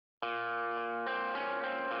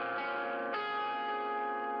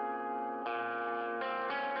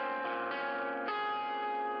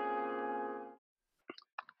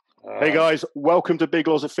Hey guys, welcome to Big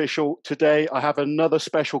Laws Official. Today I have another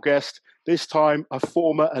special guest, this time a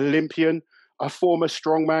former Olympian, a former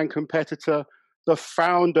strongman competitor, the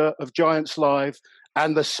founder of Giants Live,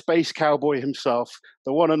 and the space cowboy himself,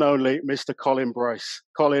 the one and only Mr. Colin Bryce.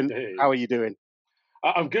 Colin, Hey. how are you doing?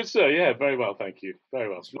 I'm good, sir. Yeah, very well, thank you. Very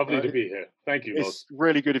well. It's lovely to be here. Thank you, Laws. It's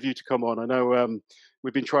really good of you to come on. I know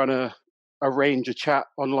we've been trying to arrange a chat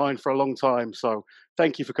online for a long time, so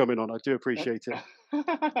thank you for coming on. I do appreciate it.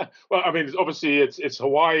 Well, I mean, obviously it's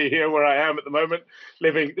Hawaii here where I am at the moment,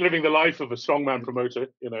 living the life of a strongman promoter.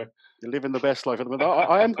 You know, You're living the best life at the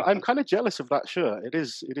moment. I'm kind of jealous of that shirt. It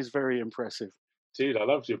is very impressive. dude, I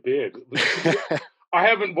loved your beard. I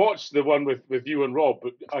haven't watched the one with you and Rob,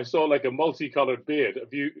 but I saw like a multicolored beard.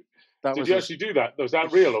 Did you actually do that? Was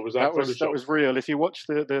that real or was that Photoshop? That was real. If you watch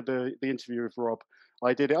the interview with Rob,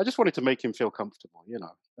 I did it. I just wanted to make him feel comfortable. You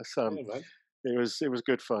know, that's, it was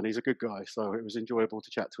good fun. He's a good guy, so it was enjoyable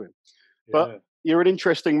to chat to him. Yeah. But you're an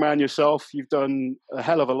interesting man yourself. You've done a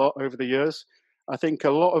hell of a lot over the years. I think a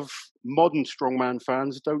lot of modern strongman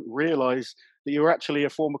fans don't realise that you're actually a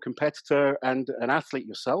former competitor and an athlete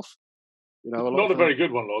yourself. You know, not a very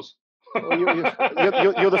good one, Laws. Well,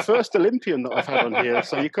 you're the first Olympian that I've had on here,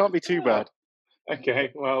 so you can't be too bad. Okay,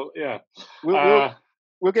 well, yeah.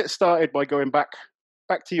 We'll get started by going back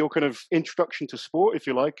to your kind of introduction to sport, if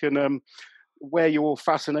you like, and where your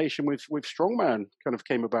fascination with strongman kind of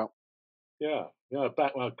came about. Yeah,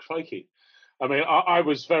 crikey. I mean, I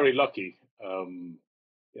was very lucky,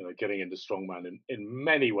 getting into strongman in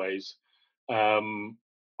many ways.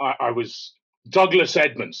 I was Douglas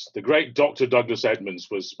Edmonds, the great Dr. Douglas Edmonds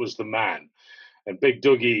was the man, and Big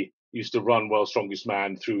Dougie used to run World's Strongest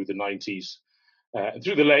Man through the 90s. And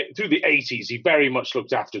through the 80s, he very much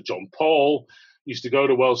looked after John Paul. Used to go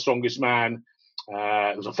to World's Strongest Man.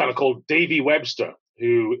 There was a fellow called Davey Webster,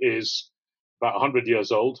 who is about 100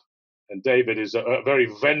 years old, and David is a very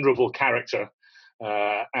venerable character,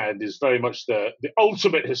 and is very much the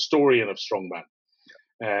ultimate historian of strongman.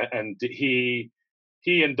 And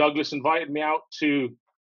he and Douglas invited me out to,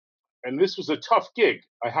 and this was a tough gig,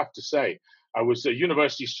 I have to say. I was a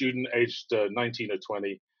university student, aged 19 or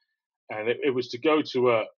 20, and it was to go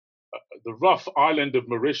to the rough island of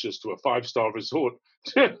Mauritius, to a 5-star resort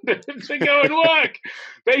to go and work,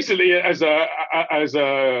 basically as a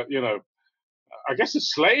I guess a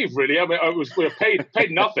slave, really. I mean, we were paid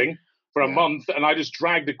nothing for a month, and I just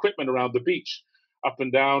dragged equipment around the beach, up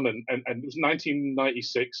and down, and it was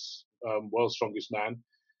 1996, World's Strongest Man,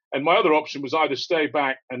 and my other option was either stay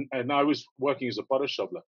back, and I was working as a butter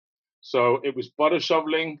shoveler, so it was butter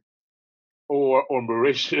shoveling or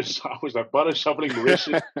Mauritius. I was like, butter shoveling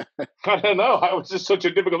Mauritius. I don't know. It was just such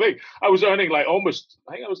a difficult thing. I was earning like almost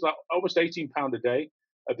 £18 a day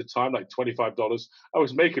at the time, like $25. I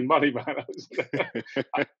was making money, man. I was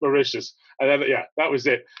Mauritius, and then that was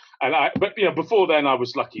it. But before then, I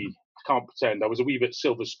was lucky. I can't pretend. I was a wee bit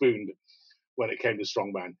silver spooned when it came to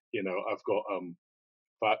strongman. You know, I've got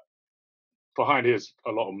but behind here's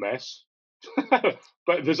a lot of mess.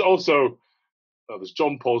 But there's also there's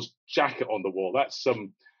John Paul's jacket on the wall. That's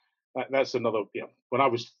another. When I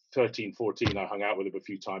was 13, 14, I hung out with him a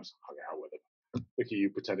few times. Look at you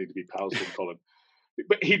pretending to be pals with Colin.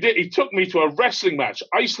 But he took me to a wrestling match,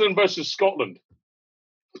 Iceland versus Scotland.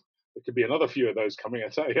 There could be another few of those coming, I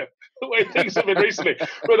tell you, the way things have been recently.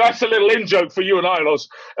 But that's a little in-joke for you and I, Los.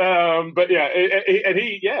 But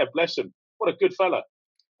bless him. What a good fella.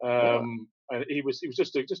 And he was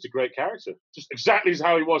just a great character, just exactly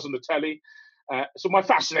how he was on the telly. So my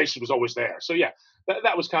fascination was always there. So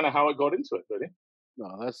that was kind of how I got into it, really.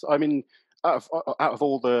 No, I mean, out of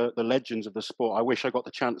all the legends of the sport, I wish I got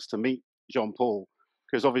the chance to meet John Paul,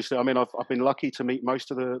 because obviously, I mean, I've been lucky to meet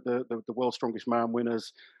most of the World's Strongest Man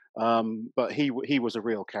winners, but he was a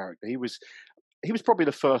real character. He was probably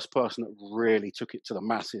the first person that really took it to the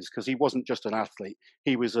masses, because he wasn't just an athlete;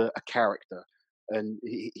 he was a character, and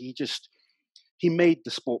he made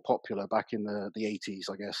the sport popular back in the 80s,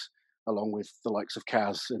 I guess, along with the likes of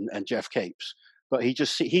Kaz and Jeff Capes. But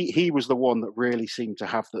he was the one that really seemed to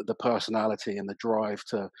have the personality and the drive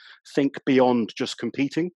to think beyond just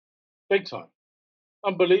competing. Big time.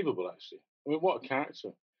 Unbelievable, actually. I mean, what a character.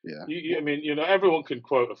 Yeah. I mean, everyone can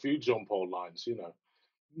quote a few John Paul lines,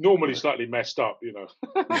 normally slightly messed up,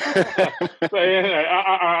 But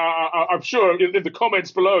I'm sure in the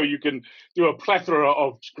comments below you can do a plethora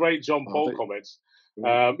of great John Paul comments.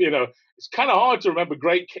 It's kind of hard to remember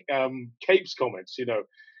great Capes comments,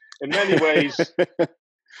 In many ways,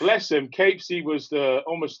 bless him, Capes, he was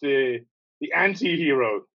almost the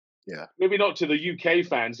anti-hero. Yeah. Maybe not to the UK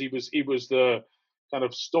fans. He was the kind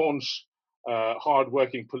of staunch,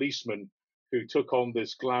 hard-working policeman who took on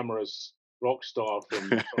this glamorous rock star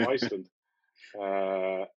from Iceland.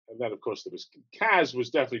 And then, of course, there was Kaz. Was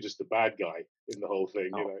definitely just the bad guy in the whole thing.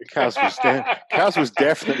 You know, Kaz was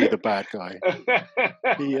definitely the bad guy,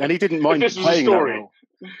 and he didn't mind playing that role.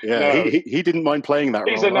 Yeah, no, he didn't mind playing that role.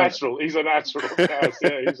 He's a natural. He's a natural. Kaz.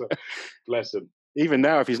 Yeah, bless him. Even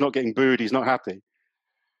now, if he's not getting booed, he's not happy.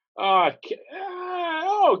 Kaz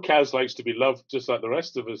likes to be loved just like the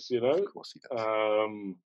rest of us. You know, of course he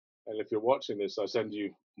does. And if you're watching this, I send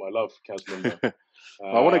you my love, Kaz Munda.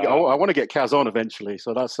 I want to get Kaz on eventually,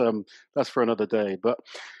 so that's for another day. But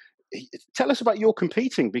tell us about your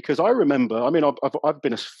competing, because I remember, I mean, I've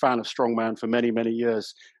been a fan of Strongman for many, many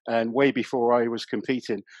years, and way before I was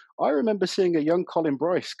competing, I remember seeing a young Colin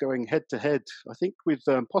Bryce going head to head, I think with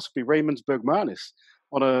possibly Raymond Bergmanis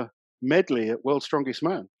on a medley at World's Strongest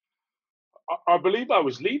Man. I believe I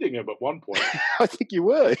was leading him at one point. I think you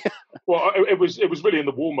were. Well, it was really in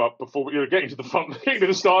the warm up before we were getting to the front, getting to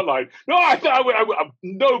the start line. No,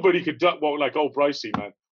 nobody could duck walk like old Brycey,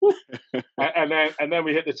 man. and then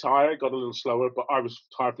we hit the tire, got a little slower, but I was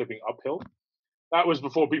tire flipping uphill. That was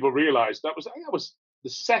before people realised that was the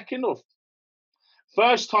second or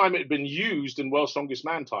first time it had been used in World's Strongest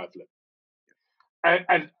Man tire flip.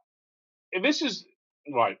 And this is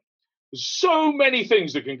right. There's so many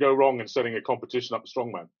things that can go wrong in setting a competition up a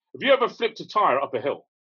strongman. Have you ever flipped a tire up a hill?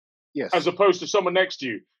 Yes. As opposed to someone next to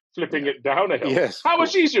you flipping it down a hill? Yes. How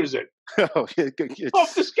much easier is it? Off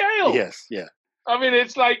the scale. Yes, yeah. I mean,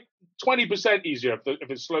 it's like 20% easier if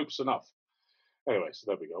it slopes enough. Anyway, so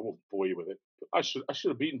there we go. I won't bore you with it. I should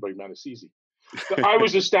have beaten Bergman. It's easy. I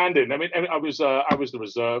was a stand-in. I mean, I was the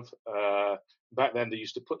reserve. Back then, they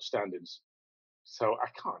used to put stand-ins. So I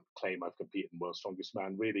can't claim I've competed in World's Strongest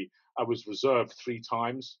Man, really. I was reserved 3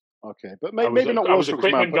 times. Okay, but maybe not World's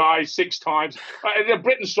Strongest Man. I was equipment guy 6 times. The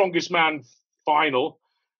Britain's Strongest Man final.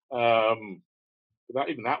 Even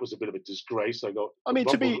that was a bit of a disgrace. I got. I mean,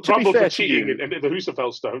 to be fair to you, in the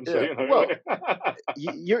Husafell Stone. So, you know. Well,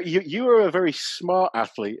 you were a very smart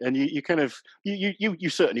athlete, and you kind of you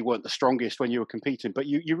certainly weren't the strongest when you were competing, but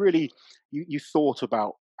you really thought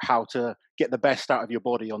about how to get the best out of your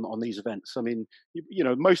body on these events. I mean, you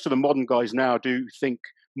know, most of the modern guys now do think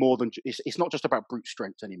more than it's not just about brute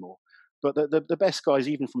strength anymore. But the best guys,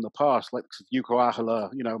 even from the past, like Jukka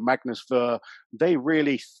Ahola, you know, Magnus Ver, they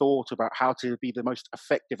really thought about how to be the most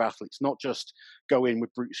effective athletes, not just go in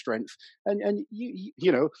with brute strength. And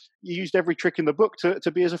you know, you used every trick in the book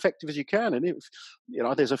to be as effective as you can. And you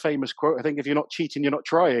know, there's a famous quote, I think, if you're not cheating, you're not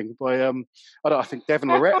trying, by I think Devon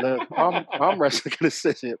Lorette, the arm wrestler, going to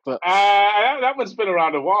sit it. But that one's been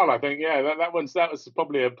around a while, I think. Yeah, that was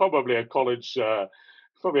probably a college.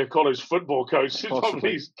 Probably a college football coach who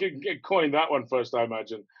probably coined that one first, I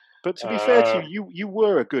imagine. But to be fair to you, you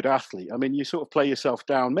were a good athlete. I mean, you sort of play yourself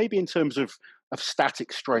down. Maybe in terms of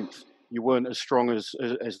static strength, you weren't as strong as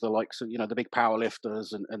the likes of, you know, the big power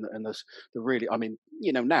lifters and the really. I mean,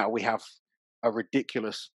 you know, now we have a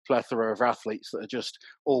ridiculous plethora of athletes that are just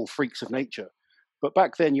all freaks of nature. But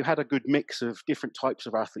back then, you had a good mix of different types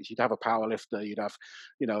of athletes. You'd have a power lifter. You'd have,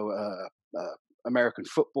 you know, American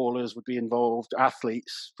footballers would be involved,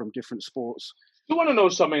 athletes from different sports. You want to know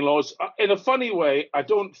something, Laws? In a funny way, I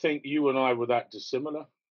don't think you and I were that dissimilar.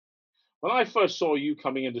 When I first saw you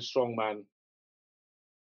coming into Strongman,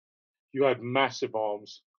 you had massive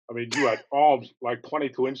arms. I mean, you had arms like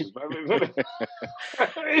 22 inches. Yeah.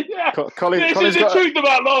 This is the truth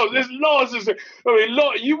about Laws. Laws is.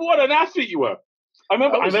 You what an athlete you were. I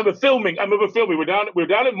remember filming. We were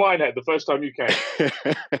down in Minehead the first time you came.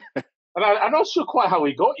 And I'm not sure quite how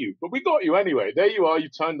we got you, but we got you anyway. There you are. You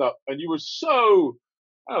turned up, and you were so,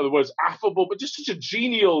 I don't know the words, affable, but just such a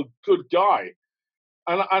genial, good guy.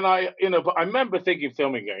 And I, you know, but I remember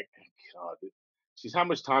filming, going, God, geez, how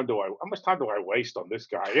much time do I waste on this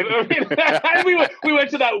guy? You know what I mean? we went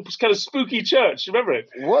to that kind of spooky church. Remember it?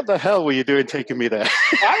 What the hell were you doing taking me there?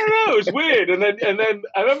 I don't know. It was weird. And then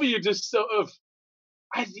I remember you just sort of,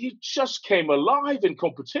 you just came alive in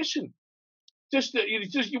competition.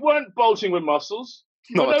 You weren't bulging with muscles.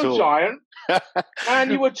 You were no giant, and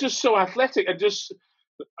you were just so athletic. And just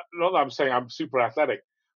not that I'm saying I'm super athletic,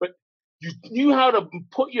 but you knew how to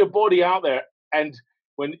put your body out there. And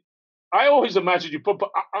when I always imagined you but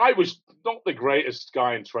I was not the greatest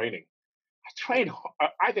guy in training.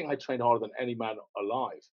 I think I trained harder than any man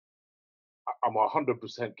alive. I'm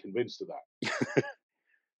 100% convinced of that.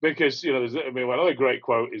 Because, you know, another great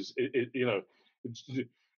quote is you know,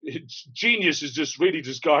 genius is just really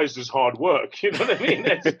disguised as hard work. You know what I mean?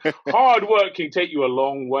 Hard work can take you a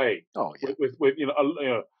long way. Oh, yeah. With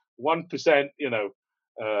 1%,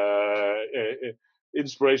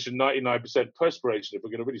 inspiration, 99% perspiration. If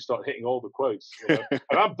we're going to really start hitting all the quotes, and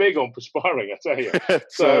I'm big on perspiring, I tell you.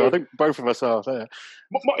 So I think both of us are there.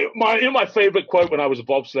 My favorite quote when I was a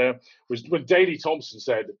bobslayer was when Daley Thompson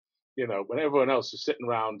said, when everyone else is sitting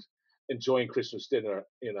around enjoying Christmas dinner,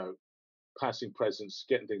 passing presents,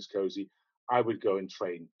 getting things cozy, I would go and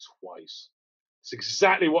train twice. It's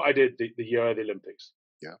exactly what I did the year of the Olympics.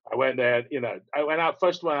 Yeah. I went there, I went out,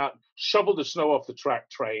 shoveled the snow off the track,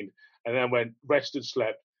 trained, and then went, rested,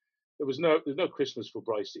 slept. There's no Christmas for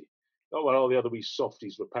Brycey. Not when all the other wee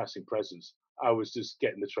softies were passing presents. I was just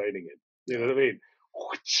getting the training in. You know what I mean?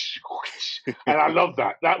 And I love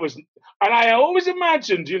that. And I always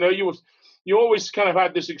imagined, you always kind of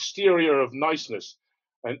had this exterior of niceness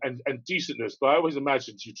and decentness, but I always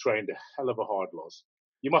imagined you trained a hell of a hard loss.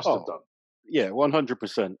 You must have done. Yeah,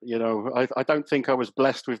 100%. I don't think I was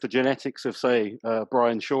blessed with the genetics of, say,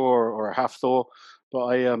 Brian Shaw or a half Thor, but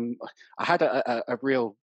I had a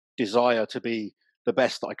real desire to be the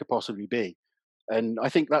best that I could possibly be. And I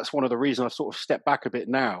think that's one of the reasons I've sort of stepped back a bit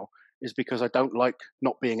now, is because I don't like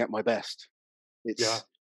not being at my best.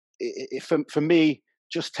 For me,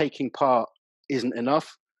 just taking part isn't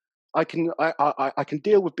enough. I can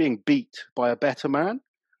deal with being beat by a better man,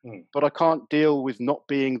 but I can't deal with not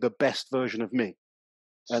being the best version of me.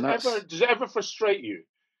 And does it ever frustrate you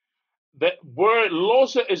that where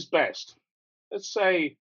Loza is best, let's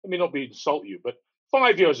say, let me not insult you, but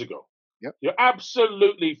 5 years ago, you're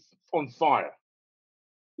absolutely on fire.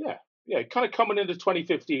 Yeah, kind of coming into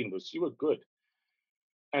 2015 you were good,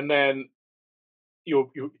 and then you're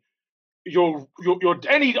on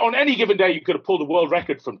any given day you could have pulled a world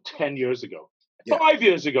record from 10 years ago, 5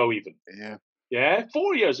 years ago even. Yeah,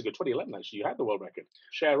 4 years ago, 2011 actually, you had the world record.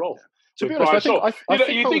 Share off. To be honest, I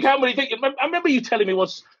think how many things. I remember you telling me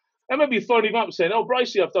once. I remember you phoning me up saying, "Oh,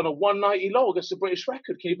 Brycey, I've done a 190 log. It's the British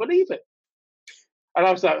record. Can you believe it?" And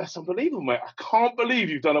I was like, "That's unbelievable, mate. I can't believe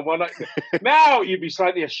you've done a 190." Now you'd be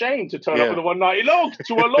slightly ashamed to turn up with a 190 log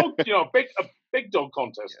to a log, a big dog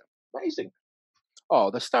contest. Amazing. Oh,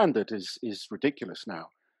 the standard is ridiculous now.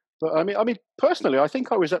 But I mean, personally, I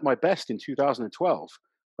think I was at my best in 2012.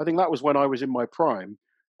 I think that was when I was in my prime,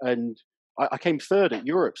 and I came third at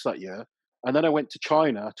Europe's that year. And then I went to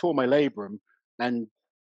China, tore my labrum, and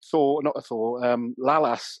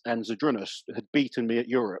Lalas and Zadrunas had beaten me at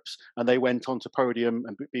Europe's, and they went on to podium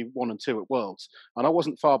and be 1 and 2 at Worlds. And I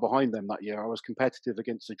wasn't far behind them that year. I was competitive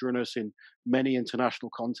against Zadrunas in many international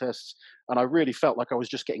contests, and I really felt like I was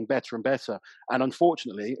just getting better and better. And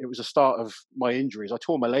unfortunately, it was the start of my injuries. I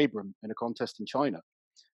tore my labrum in a contest in China,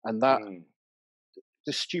 and that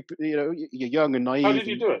the stupid, you're young and naive. How did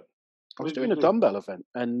you do it? I was doing a dumbbell event,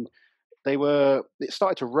 and it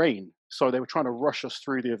started to rain, so they were trying to rush us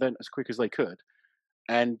through the event as quick as they could.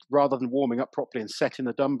 And rather than warming up properly and setting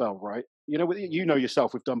the dumbbell right, you know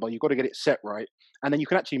yourself with dumbbell, you've got to get it set right, and then you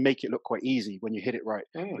can actually make it look quite easy when you hit it right.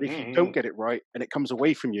 But if you don't get it right and it comes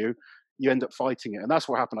away from you, you end up fighting it, and that's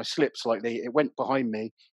what happened. I slipped slightly, it went behind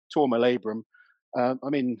me, tore my labrum. I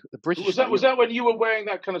mean, the British. Was that when you were wearing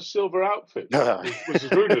that kind of silver outfit? Was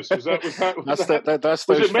it Brutus? Was that that's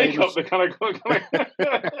was those it makeup famous... that kind of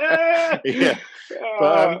yeah.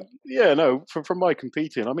 But no, from my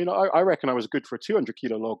competing, I mean, I reckon I was good for a 200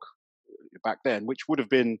 kilo log back then, which would have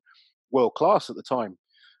been world class at the time.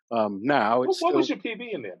 Now it's what was your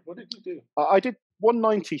PB in the end? What did you do? I did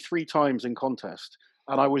 190 3 times in contest,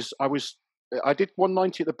 and I did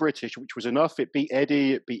 190 at the British, which was enough. It beat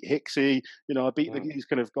Eddie, it beat Hicksy. I beat these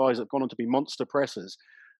kind of guys that have gone on to be monster pressers.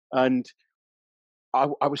 And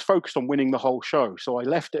I was focused on winning the whole show. So I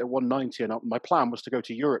left it at 190, and my plan was to go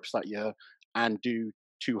to Europe's that year and do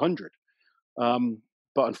 200.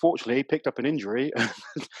 But unfortunately, picked up an injury and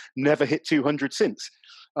never hit 200 since.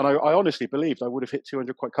 And I honestly believed I would have hit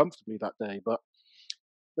 200 quite comfortably that day. But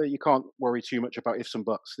you can't worry too much about ifs and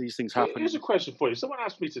buts. These things happen. Here's a question for you. Someone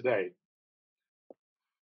asked me today,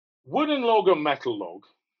 wooden log or metal log?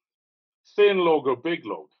 Thin log or big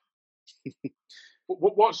log?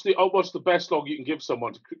 What's the best log you can give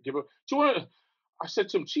someone to give a? Do you want to? I said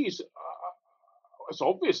to him, "Geez, it's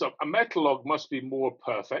obvious a metal log must be more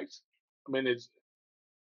perfect. I mean,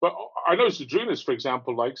 but I know Zadrunas, for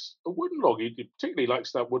example, likes a wooden log. He particularly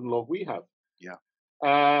likes that wooden log we have. Yeah.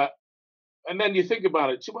 And then you think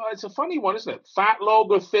about it. Well, it's a funny one, isn't it? Fat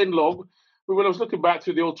log or thin log? When I was looking back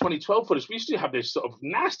through the old 2012 footage, we used to have this sort of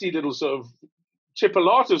nasty little sort of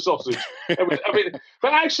chipolata sausage. I mean,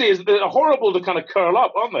 but actually, they're horrible to kind of curl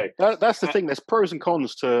up, aren't they? That's the thing. There's pros and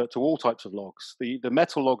cons to all types of logs. The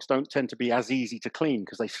metal logs don't tend to be as easy to clean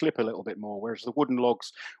because they slip a little bit more, whereas the wooden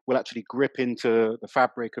logs will actually grip into the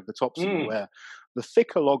fabric of the tops that you wear. The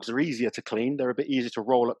thicker logs are easier to clean. They're a bit easier to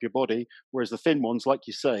roll up your body, whereas the thin ones, like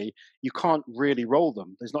you say, you can't really roll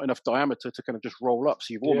them. There's not enough diameter to kind of just roll up,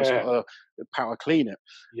 so you've almost got to power clean it.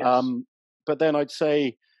 Yes. But then I'd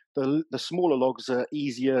say the smaller logs are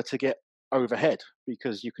easier to get overhead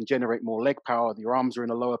because you can generate more leg power. Your arms are in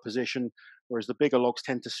a lower position, whereas the bigger logs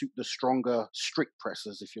tend to suit the stronger strict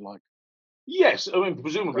pressers, if you like. Yes, I mean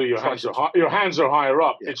presumably your hands are higher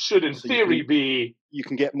up. It should, in theory, be. You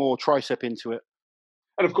can get more tricep into it.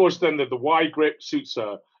 And of course, then the wide grip suits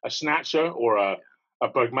a snatcher or a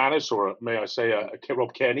Bergmanis or may I say a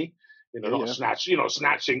Rob Kenny. Not snatch.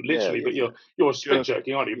 Snatching literally, but you're split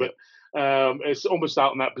jerking, aren't you? But it's almost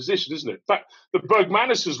out in that position, isn't it? In fact, the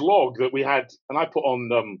Bergmanis' log that we had, and I put on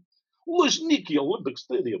Luzhniki Olympic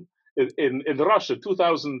Stadium in Russia,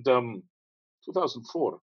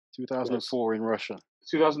 2004. 2004 in Russia.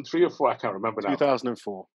 2003 or 4, I can't remember now.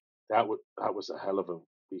 2004. That was a hell of a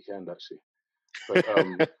weekend, actually. But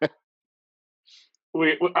I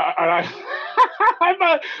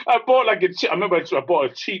bought I remember I bought a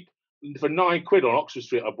cheap for £9 on Oxford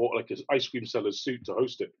Street. I bought like an ice cream seller's suit to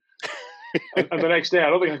host it. and the next day, I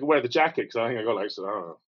don't think I could wear the jacket because I think I got I don't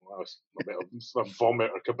know, a bit of some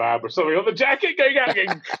vomit or kebab or something on the jacket going out,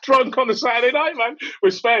 getting drunk on the Saturday night, man,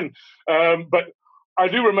 with Sven. But I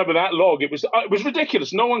do remember that log. It was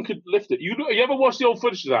ridiculous. No one could lift it. You ever watched the old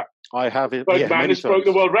footage of that? I have it. Bergmanis broke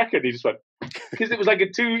the world record. He just went because it was like a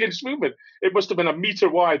 2-inch movement. It must have been a meter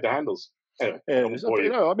wide. The handles. Anyway,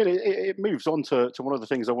 it moves on to one of the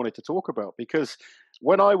things I wanted to talk about because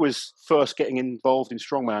when I was first getting involved in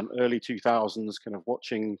strongman, early 2000s, kind of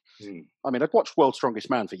watching. I mean, I'd watched World's Strongest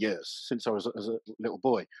Man for years since I was a little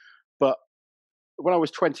boy, but when I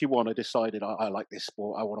was 21, I decided I like this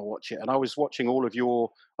sport. I want to watch it, and I was watching all of your.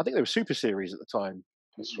 I think they were super series at the time.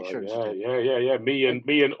 That's right. Yeah. Me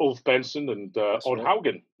and Ulf Benson and Odd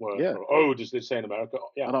Haugen were. Ode, as they say in America.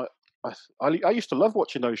 Yeah. And I used to love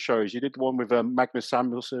watching those shows. You did the one with Magnus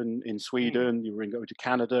Samuelsson in Sweden. You were going to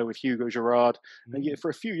Canada with Hugo Girard, and for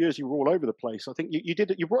a few years you were all over the place. I think you did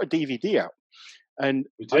it. You brought a DVD out, and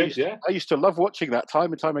I used to love watching that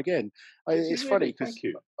time and time again. It's funny because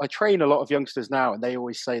I train a lot of youngsters now, and they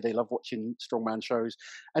always say they love watching strongman shows.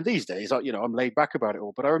 And these days, I'm laid back about it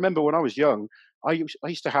all. But I remember when I was young, I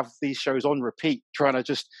used to have these shows on repeat, trying to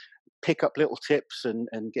just pick up little tips and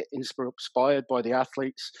get inspired by the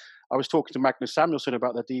athletes. I was talking to Magnus Samuelsson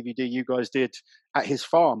about the DVD you guys did at his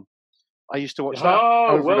farm. I used to watch that.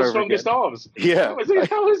 Oh, World's Strongest Arms. Yeah, that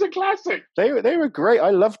was a classic. They were great.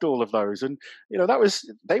 I loved all of those, and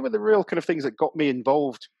they were the real kind of things that got me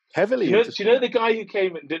involved heavily. Do you know the guy who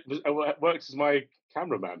came and worked as my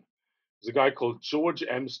cameraman? Was a guy called George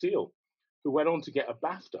M. Steele, who went on to get a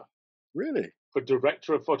BAFTA. Really? For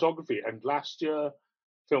director of photography, and last year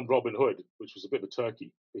filmed Robin Hood, which was a bit of a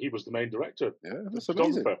turkey. He was the main director. Yeah, that's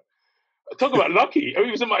amazing. Talk about lucky.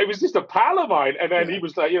 He was just a pal of mine. And then he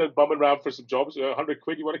was like, bumming around for some jobs. 100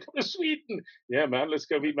 quid, you want to come to Sweden? Yeah, man, let's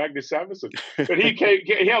go meet Magnus Samuelsson. But he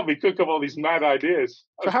helped me cook up all these mad ideas.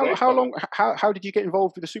 So how did you get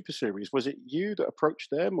involved with the Super Series? Was it you that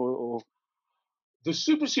approached them or? The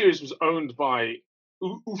Super Series was owned by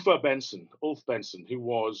Ulf Benson, who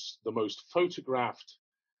was the most photographed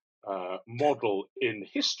model in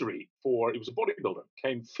history he was a bodybuilder,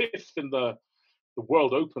 came 5th in the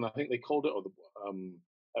World Open, I think they called it, or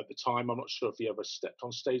at the time. I'm not sure if he ever stepped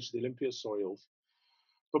on stage at the Olympia. Sorry, Ulf.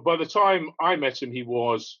 But by the time I met him, he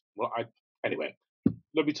was, anyway,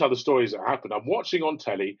 let me tell the stories that happened. I'm watching on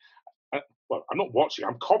telly. I'm not watching,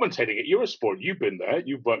 I'm commentating at Eurosport. You've been there.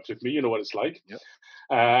 You've worked with me. You know what it's like. Yep.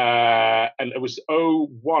 And it was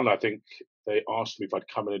 2001, I think, they asked me if I'd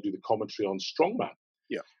come in and do the commentary on Strongman.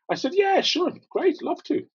 Yeah. I said, yeah, sure. Great. Love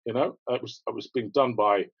to. It was being done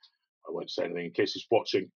by, I won't say anything in case he's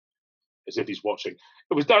watching, as if he's watching.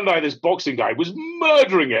 It was done by this boxing guy who was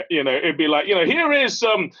murdering it. It'd be like, here is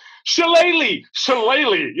Shillelagh,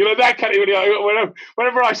 that kind of.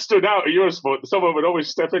 Whenever I stood out at Eurosport, someone would always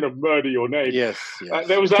step in and murder your name. Yes.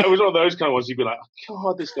 It was one of those kind of ones. You'd be like, oh,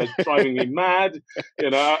 God, this guy's driving me mad. So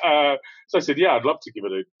I said, yeah, I'd love to give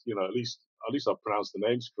it a, at least I'll pronounce the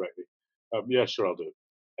names correctly. Yeah, sure, I'll do it.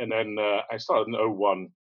 And then I started in 2001.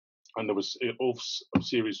 And there was Ulf's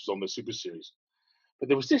series was on the Super Series, but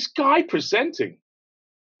there was this guy presenting.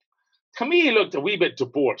 To me, he looked a wee bit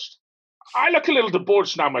debauched. I look a little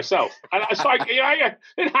debauched now myself, and it's like it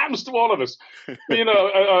happens to all of us,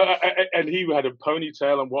 and he had a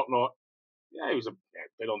ponytail and whatnot. he was a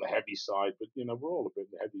bit on the heavy side, but we're all a bit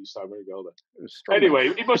on the heavy side when we go older. Strongman.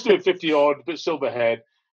 Anyway, he must have been 50 odd, bit silver head,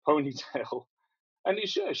 ponytail, and he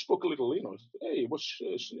spoke a little, hey, what's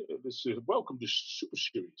this? Welcome to Super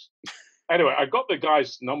Series. Anyway, I got the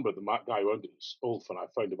guy's number, the guy who owned it, Ulf, and I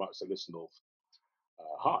phoned him up and said, listen, Ulf,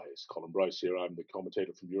 hi, it's Colin Bryce here. I'm the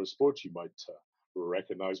commentator from Eurosport. You might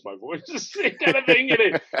recognize my voice, kind of thing.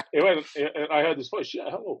 He went, I heard this voice. Yeah,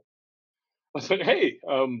 hello. I said, hey,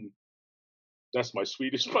 that's my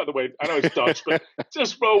Swedish, by the way. I know it's Dutch, but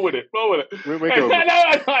just roll with it. We're going.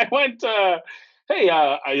 I went, hey,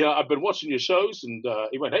 I've been watching your shows, and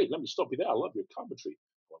he went, hey, let me stop you there. I love your commentary.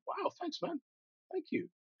 I went, wow, thanks, man. Thank you.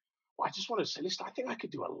 Well, I just wanted to say, listen, I think I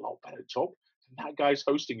could do a lot better job than that guy's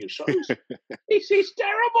hosting your shows. he's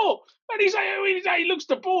terrible. And he looks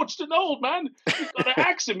debauched and old, man. You've got to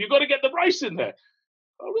axe him. You've got to get the Bryce in there.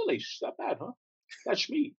 Oh, really? Is that bad, huh? That's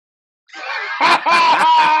me.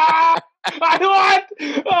 I what?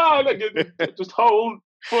 Oh, look, just whole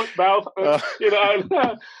foot mouth.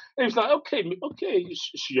 He was like, okay,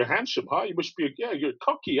 you're handsome, huh? You must be, you're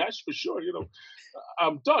cocky, that's for sure.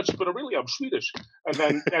 I'm Dutch, but I'm Swedish. And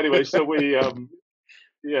then anyway, so we, I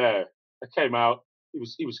came out. He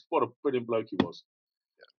was what a brilliant bloke he was.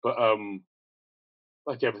 But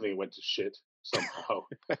like everything, it went to shit somehow.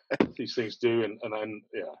 These things do, and then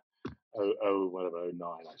whatever, 09,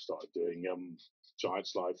 I started doing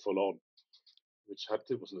Giants Live full on, which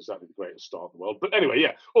wasn't exactly the greatest start in the world. But anyway,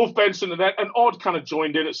 Ulf Benson and Odd kind of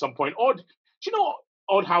joined in at some point. Odd, do you know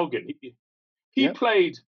Odd Haugen? He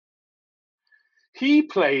played,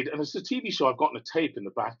 and it's a TV show I've got on a tape in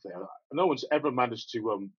the back there. No one's ever managed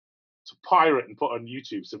to pirate and put on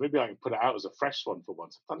YouTube, so maybe I can put it out as a fresh one for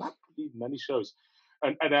once. I've done that pretty many shows.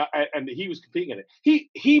 And he was competing in it.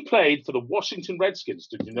 He played for the Washington Redskins.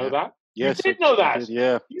 Did you know that? Yes, you did know that.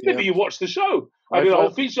 Maybe you watched the show. I did a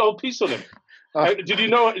whole piece on him. Did you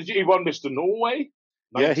know he won Mr. Norway?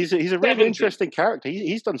 Yeah, he's a really interesting character.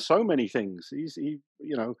 He's done so many things. He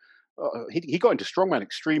got into Strongman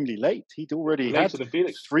extremely late. He'd already had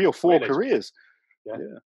 3 or 4 careers. Yeah.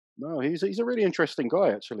 No, he's a really interesting guy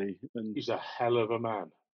actually. And he's a hell of a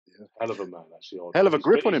man. Yeah. Hell of a man, actually. Hell of a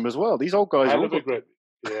grip on him as well. These old guys. Hell of a grip.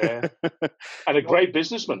 Yeah. And a great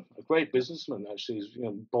businessman. Actually. He's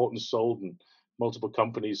bought and sold in multiple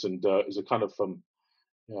companies, and is a kind of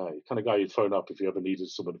guy you'd phone up if you ever needed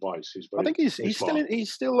some advice. I think he's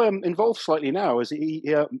still involved slightly now, as he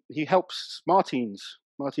helps Martin's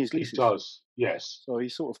leases. He does, yes. So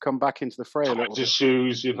he's sort of come back into the fray a little bit.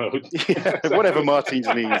 Shoes, whatever Martin's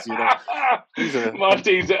needs,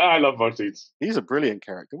 Martin's, I love Martin's. He's a brilliant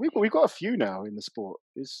character. We've got a few now in the sport.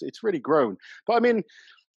 It's really grown. But I mean,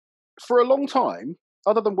 for a long time,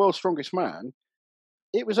 other than World's Strongest Man,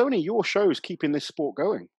 it was only your shows keeping this sport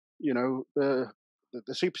going. The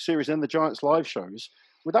Super Series and the Giants Live shows.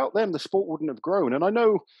 Without them, the sport wouldn't have grown. And I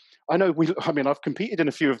know. I've competed in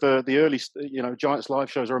a few of the early, Giants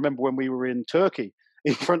Live shows. I remember when we were in Turkey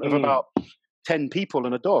in front of about 10 people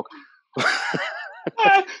and a dog.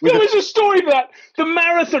 There was a story that the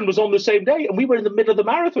marathon was on the same day, and we were in the middle of the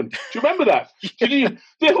marathon. Do you remember that?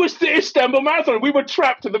 There was the Istanbul Marathon, and we were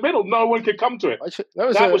trapped in the middle. No one could come to it.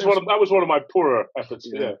 That was one of my poorer efforts.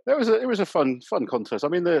 Yeah. It was a fun contest. I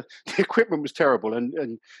mean, the equipment was terrible,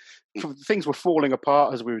 and things were falling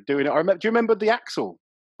apart as we were doing it. Do you remember the axle?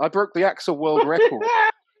 I broke the axle world record,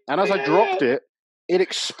 and as I dropped it, it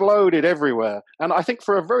exploded everywhere. And I think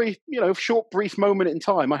for a very, short, brief moment in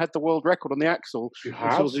time, I had the world record on the axle.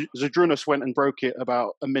 Until Zadrunas went and broke it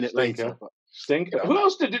about a minute later. Stinker. Who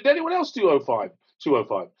else did anyone else do 05?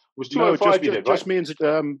 205. It was 205 you did, right? Just me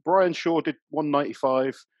and Brian Shaw did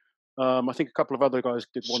 195. I think a couple of other guys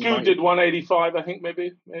did 190. Scoot did 185, I think,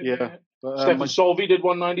 maybe. Yeah. Stefan Solvi did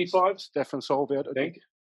 195. Stefan Solvi, I think.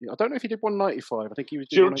 I don't know if he did 195. I think he was.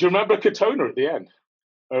 Do you remember Katona at the end?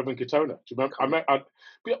 Urban Katona. Do you remember?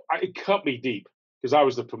 It cut me deep because I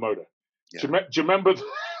was the promoter. Yeah. Do you remember? Do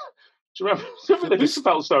you remember the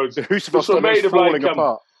Husafeld stones? The Husafeld stones made of falling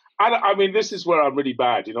apart. I mean, this is where I'm really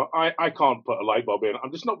bad. I can't put a light bulb in.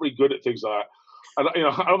 I'm just not really good at things like that. And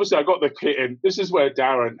obviously I got the kit in. This is where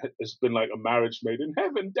Darren has been like a marriage made in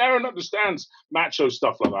heaven. Darren understands macho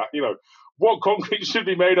stuff like that. What concrete should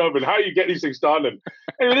be made of and how you get these things done.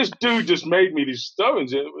 And this dude just made me these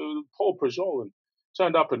stones. It was Paul Prajol, and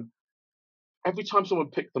turned up, and every time someone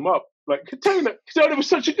picked them up, like Katona was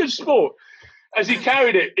such a good sport. As he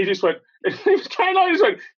carried it, he just went, he was carrying on, he just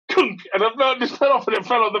went, kunk, and I just fell off and it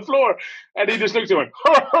fell on the floor. And he just looked at him and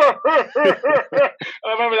went, and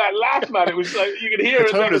I remember that laugh, man. It was like, you could hear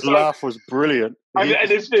it. Katona's laugh was brilliant. And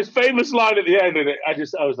this famous line at the end, and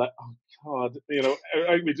I was like, oh God,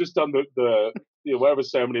 we just done the whatever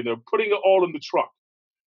ceremony, and they were putting it all in the truck.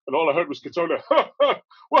 And all I heard was Katona,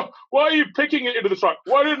 well, why are you picking it into the truck?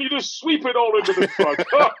 Why didn't you just sweep it all into the truck?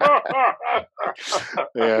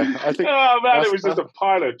 Yeah, I think. Oh, man, it was just a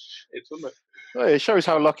pile of shit, wasn't it? Well, it shows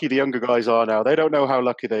how lucky the younger guys are now. They don't know how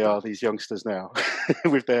lucky they are, these youngsters now,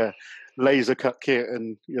 with their laser cut kit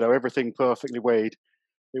and everything perfectly weighed.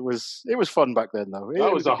 It was fun back then, though.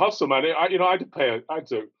 That was a hustle, man. I had to pay. I had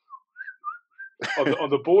to on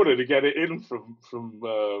the border to get it in from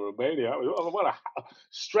Romania. What a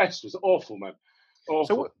stress! Was awful, man.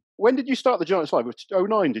 Awful. So when did you start the Giants Live?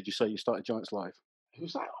 2009, did you say you started Giants Live? It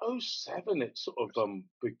was like 2007. It sort of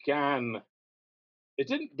began. It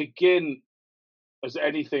didn't begin as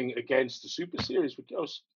anything against the Super Series, but it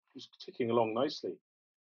was ticking along nicely.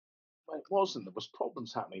 But it wasn't. There was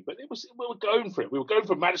problems happening, but we were going for it. We were going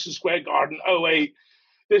for Madison Square Garden. 2008.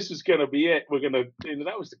 This is going to be it. We're going to.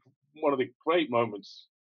 That was one of the great moments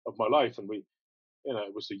of my life, and it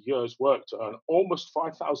was a year's work to earn almost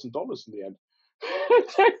 $5,000 in the end.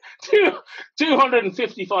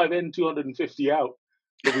 255 in, 250 out.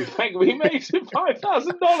 But we made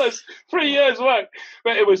 $5,000 for a year's work.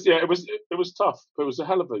 But it was tough. But it was a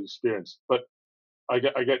hell of an experience. But I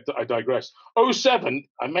digress. 2007,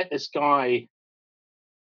 I met this guy.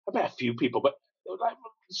 I met a few people, but like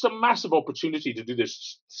some massive opportunity to do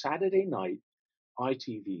this Saturday night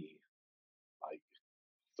ITV, like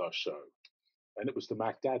the show, and it was the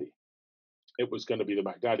Mac Daddy. It was going to be the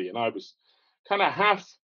Mac Daddy, and I was kind of I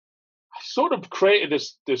sort of created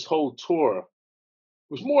this whole tour. It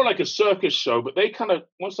was more like a circus show, but they kind of,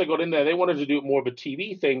 once I got in there, they wanted to do it more of a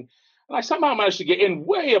TV thing, and I somehow managed to get in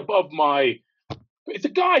way above my. The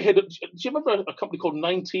guy had. Do you remember a company called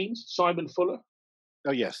 19s? Simon Fuller.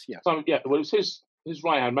 Oh yes, yeah. Well, it was his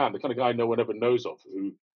right hand man, the kind of guy no one ever knows of.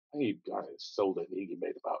 Who he sold it. He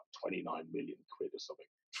made about 29 million quid or something.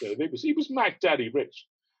 He was Mac Daddy rich,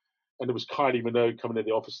 and there was Kylie Minogue coming in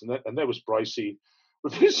the office, and there was Brycey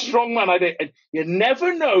with his Strongman idea. And you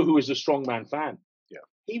never know who is a Strongman fan. Yeah,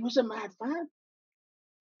 he was a mad fan.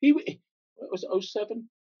 It was 2007.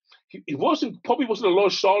 He probably wasn't a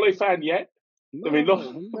Lost Charlotte fan yet. No,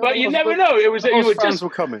 but you never know. It was fans were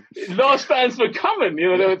coming. Lost fans were coming. They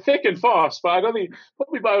were thick and fast. But I don't think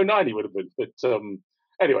probably by 2009 he would have been. But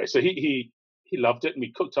anyway, so he loved it, and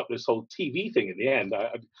we cooked up this whole TV thing in the end.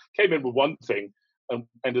 I came in with one thing and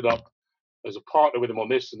ended up as a partner with him on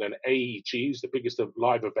this, and then AEG is the biggest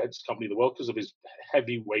live events company in the world because of his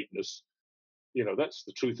heavyweightness. That's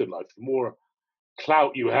the truth in life. The more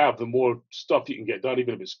clout you have, the more stuff you can get done,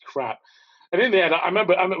 even if it's crap. And in the end, I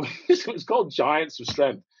remember it was called Giants of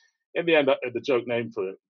Strength. In the end, the joke name for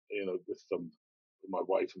it, with my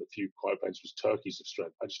wife and a few quiet friends, was Turkeys of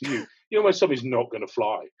Strength. I just knew, when something's not going to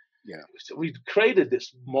fly. Yeah. So we created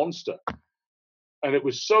this monster, and it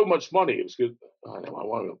was so much money. It was good. I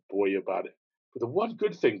want to bore you about it. But the one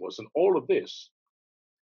good thing was, in all of this,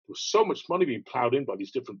 there was so much money being plowed in by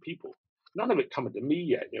these different people. None of it coming to me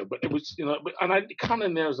yet, but it was, and I kind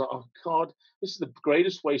of there was like, oh God, this is the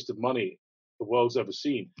greatest waste of money the world's ever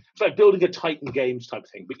seen. It's like building a Titan Games type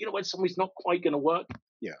thing, but when something's not quite going to work.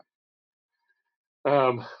 Yeah.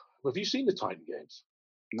 Have you seen the Titan Games?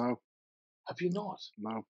 No. Have you not?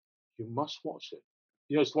 No. You must watch it.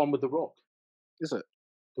 It's the one with The Rock. Is it?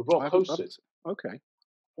 The Rock hosts it. Okay.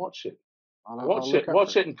 Watch it. I'll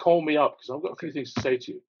Watch it and call me up, because I've got a few things to say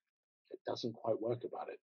to you. It doesn't quite work about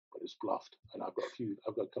it, but it's bluffed, and I've got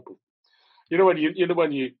a couple.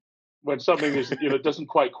 When something is doesn't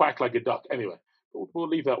quite quack like a duck. Anyway, we'll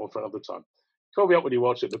leave that one for another time. Call me up when you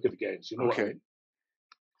watch it. Look at the games. You know okay.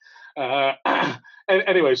 What I mean? And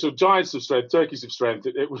anyway, so Giants of Strength, Turkeys of Strength.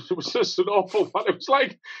 It was just an awful one. It was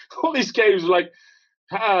like all these games were like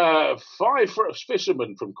 5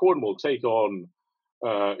 fishermen from Cornwall take on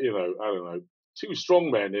I don't know, 2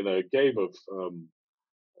 strongmen in a game of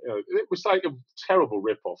it was like a terrible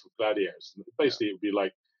rip-off of Gladiators. Basically, it would be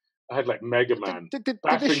like I had like Mega Man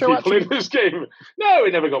battling people in this game. No,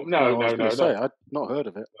 it never got. No. I'd not heard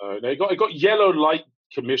of it. No, it got yellow light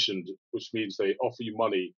commissioned, which means they offer you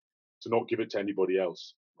money to not give it to anybody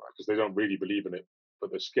else, because they don't really believe in it, but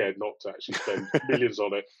they're scared not to actually spend millions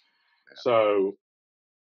on it. Yeah. So,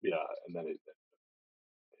 and then it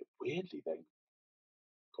weirdly then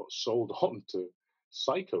got sold on to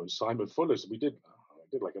Psycho and Simon Fuller. So I did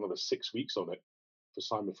like another 6 weeks on it for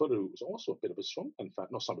Simon Fuller, who was also a bit of a strongman fan.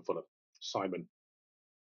 Not Simon Fuller, Simon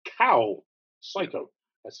Cowell. Psycho.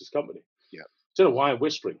 That's his company. Yeah. Don't know why I'm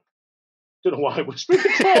whispering. At all.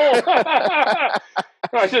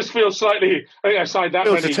 I just feel slightly. I think I signed that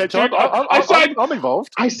many. I'm involved.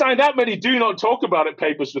 I signed that many do not talk about it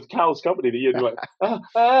papers with Cal's company the year. Like, am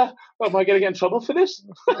I going to get in trouble for this?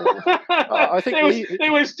 I think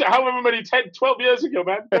it was however many 10, 12 years ago,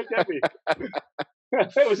 man. Don't get me.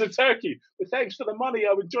 It was a turkey. But thanks for the money.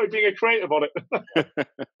 I enjoyed being a creative on it.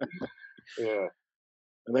 Yeah.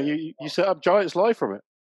 And then you set up Giants Live from it.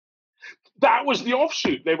 That was the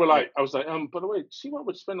offshoot. They were like, I was like, by the way, see what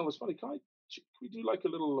would spend all this money? Can we do like a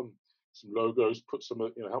little some logos? Put some,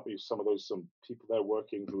 help me some of those people there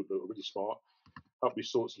working who are really smart. Help me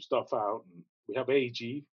sort some stuff out. And we have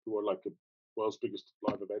AG, who are like a world's biggest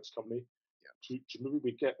live events company. Yeah. Maybe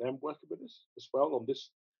we get them working with us as well on this.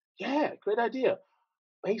 Yeah, great idea.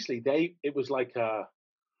 Basically, it was like a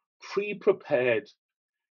pre-prepared.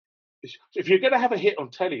 If you're going to have a hit on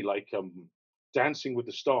telly like Dancing with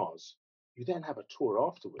the Stars, you then have a tour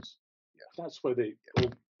afterwards. Yeah. That's where they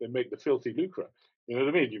make the filthy lucre. You know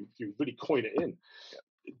what I mean? You really coin it in.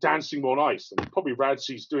 Yeah. Dancing on Ice, and probably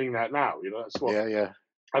Radsy's doing that now. That's what. Yeah.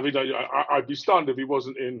 I mean, I'd be stunned if he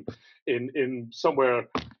wasn't in somewhere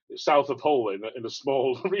south of Hull in a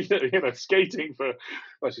small arena, skating for.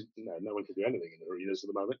 No one can do anything in the arenas at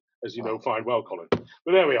the moment, as you know fine well, Colin.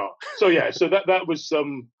 But there we are. So so that was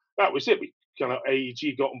it. We kind of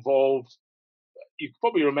AEG got involved. You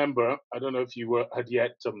probably remember. I don't know if you had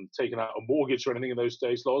yet taken out a mortgage or anything in those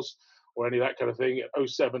days, Loz, or any of that kind of thing.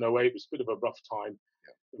 07, 08 was a bit of a rough time.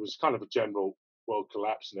 Yeah. It was kind of a general world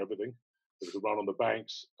collapse and everything. There was a run on the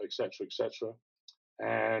banks, etc., etc.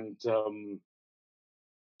 And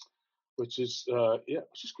which is have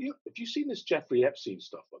you seen this Jeffrey Epstein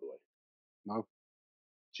stuff, by the way? No.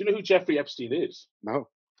 Do you know who Jeffrey Epstein is? No.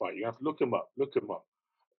 Right, you have to look him up.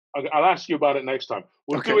 I'll ask you about it next time.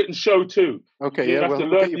 We'll do it in show 2. Okay, we'll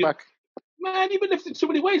get you back. Man, you've been lifting too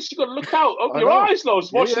many weights. You've got to look out. Open your eyes,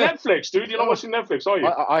 Loz. Watch Netflix, dude. You're not watching Netflix, are you?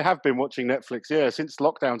 I have been watching Netflix, since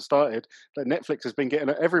lockdown started. Netflix has been getting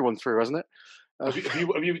everyone through, hasn't it?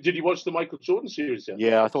 Did you watch the Michael Jordan series yet?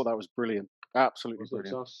 Yeah, I thought that was brilliant. Absolutely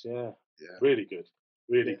brilliant. Yeah. Really good.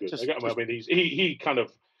 Really good. I mean, he kind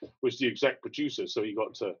of was the exec producer, so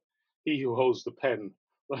he who holds the pen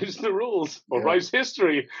writes the rules or writes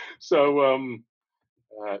history. So,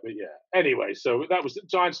 but yeah. Anyway, so that was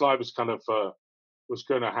Giants Live was kind of was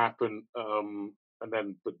going to happen, and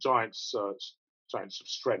then but Giants of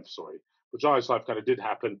Strength, sorry, but Giants Live kind of did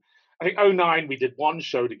happen. I think 09 we did one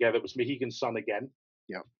show together. It was Mohegan Sun again.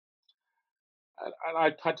 Yeah. And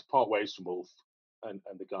I had to part ways from Wolf and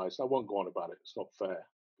the guys. I won't go on about it. It's not fair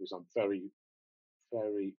because I'm very,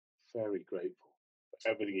 very, very grateful for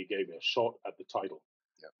everything he gave me. A shot at the title.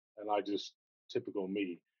 Yeah. And I just, typical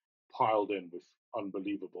me, piled in with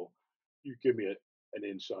unbelievable. You give me an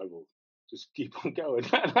inch, I will just keep on going.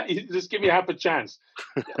 Just give me half a chance.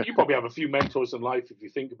 You probably have a few mentors in life if you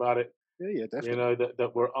think about it. Yeah, definitely.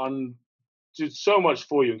 That were did so much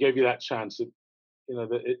for you and gave you that chance.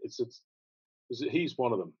 He's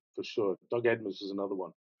one of them for sure. Doug Edmonds is another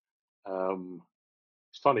one.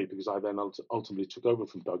 It's funny because I then ultimately took over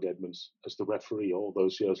from Doug Edmonds as the referee all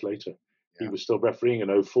those years later. Yeah. He was still refereeing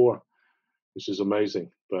in 04, which is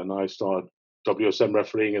amazing. But I started WSM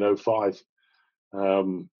refereeing in 05,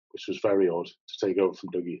 which was very odd to take over from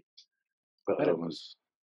Dougie. But it was.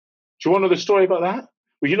 Do you want to know the story about that?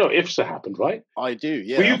 Well, IFSA happened, right? I do,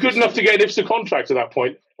 yeah. Were you good enough to get an IFSA contract at that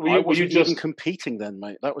point? I wasn't even competing then,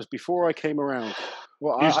 mate. That was before I came around.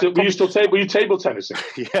 Well, were you table tennising?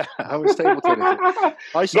 Yeah, I was table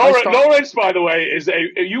tennising. Lawrence, by the way,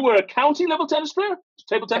 you were a county level tennis player?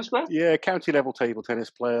 Table tennis player? Yeah, county level table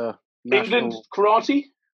tennis player. England karate?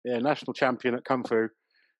 Yeah, national champion at Kung Fu.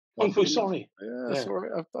 Kung Fu, sorry. Yeah, sorry.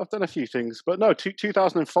 I've done a few things. But no,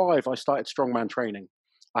 2005, I started strongman training.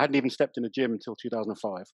 I hadn't even stepped in a gym until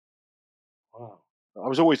 2005. Wow. I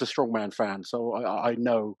was always a strongman fan, so I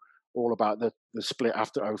know all about the split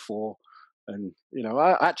after 04. And,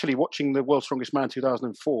 actually watching the World's Strongest Man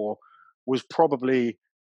 2004 was probably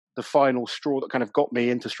the final straw that kind of got me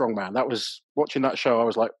into strongman. That was, watching that show, I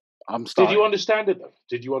was like, I'm starting. Did you understand it, though?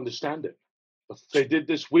 Did you understand it? They did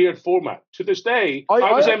this weird format. To this day,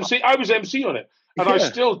 I was MC on it, and I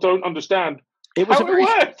still don't understand how it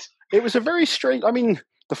worked. It was a very strange, I mean,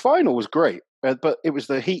 the final was great, but it was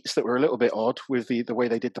the heats that were a little bit odd with the way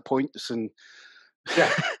they did the points. And yeah,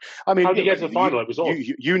 I mean, how did you get to the final? It was odd.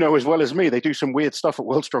 You know as well as me, they do some weird stuff at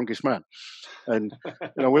World's Strongest Man, and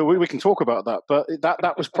we can talk about that. But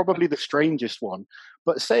that was probably the strangest one.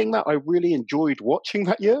 But saying that, I really enjoyed watching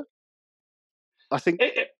that year. I think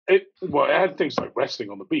it had things like wrestling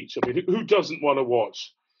on the beach. I mean, who doesn't want to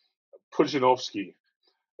watch Pudzianowski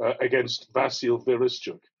against Vasil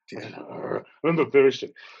Vereshchuk? I remember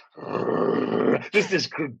Bjornsson. Just this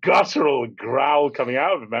guttural growl coming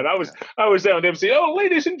out of him, man. I was there on MC. Oh,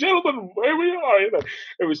 ladies and gentlemen, here we are. You know,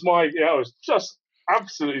 it was I was just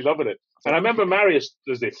absolutely loving it. And I remember Marius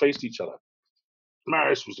as they faced each other.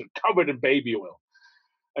 Marius was covered in baby oil,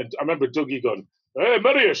 and I remember Dougie going, "Hey,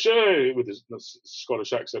 Marius," with his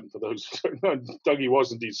Scottish accent for those. Dougie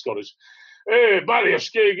was indeed Scottish. Hey,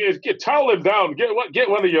 Marius, towel him down. Get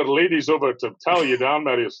one of your ladies over to towel you down,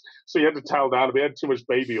 Marius. So he had to towel down. He had too much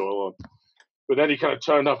baby oil on. But then he kind of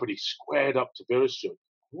turned up and he squared up to Bjornsson.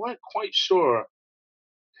 We weren't quite sure,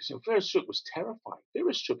 because Bjornsson was terrifying.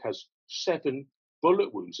 Bjornsson has 7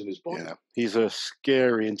 bullet wounds in his body. Yeah, he's a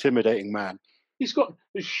scary, intimidating man. He's got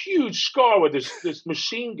this huge scar where this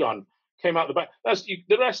machine gun came out the back.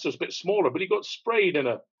 The rest was a bit smaller, but he got sprayed in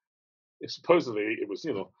supposedly it was,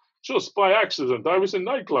 just by accident. I was in a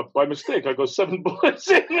nightclub by mistake. I got 7 bullets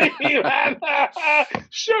in me, man.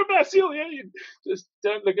 Sure, Basil, yeah. You just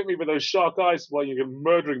don't look at me with those shark eyes while you're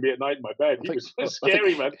murdering me at night in my bed. He was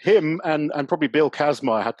scary, man. Him and probably Bill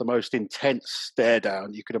Kazmaier had the most intense stare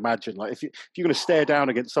down you could imagine. Like if you're going to stare down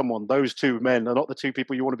against someone, those 2 men are not the 2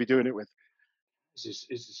 people you want to be doing it with. Is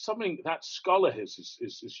something that skull of his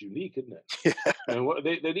is unique, isn't it? Yeah. And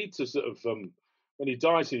they need to sort of when he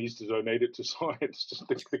dies, he needs to donate it to science.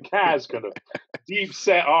 Just the Kaz kind of deep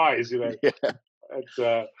set eyes, Yeah.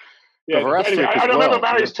 And, anyway, I remember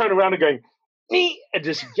Marius turning around and going, and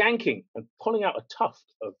just yanking and pulling out a tuft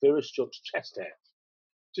of Bjornsson's chest hair,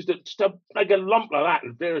 just like a lump like that,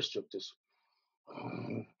 and Bjornsson just.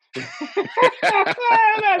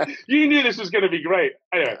 You knew this was going to be great.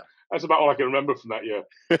 Anyway, that's about all I can remember from that year.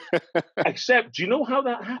 Except, do you know how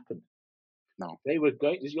that happened? No. They were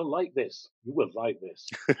going. You'll like this. You will like this.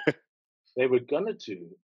 They were gonna do.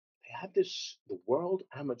 They had the world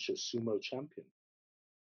amateur sumo champion.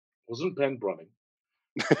 It wasn't Ben Brunning.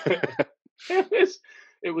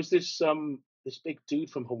 It was this big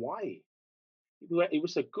dude from Hawaii. He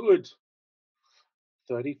was a good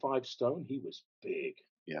 35 stone. He was big.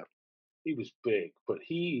 Yeah. He was big, but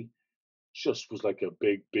he just was like a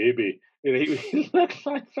big baby. He looked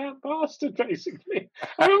like a fat bastard, basically.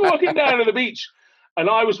 I remember walking down to the beach, and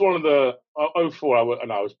I was one of the 04,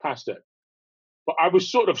 and I was past it. But I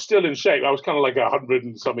was sort of still in shape. I was kind of like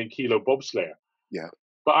 100-something kilo bobslayer. Yeah.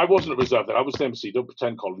 But I wasn't a reserve then. I was the MC. Don't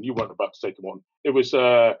pretend, Colin. You weren't about to take him on. It was,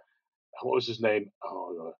 what was his name?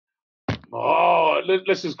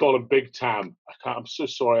 Let's just call him Big Tam. I'm so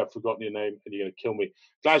sorry I've forgotten your name, and you're going to kill me.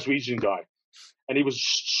 Glaswegian guy. And he was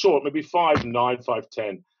short, maybe 5'9",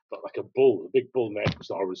 5'10", but like a bull, a big bull neck, was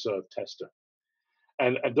our reserve tester.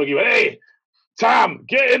 And Dougie went, "Hey, Tam,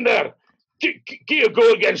 get in there. Get a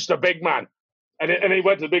go against the big man." And he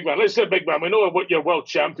went to the big man. "Listen, big man, we know what you're world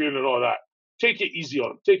champion and all that. Take it easy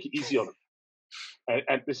on him. Take it easy on him."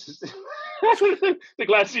 And this is the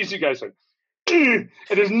Glaswegian guy saying, and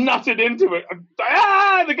just nutted into it. And,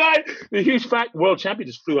 the huge fat world champion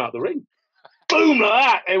just flew out the ring. Boom, like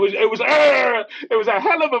that. It was a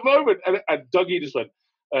hell of a moment. And Dougie just went,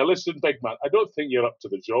 "Listen, big man, I don't think you're up to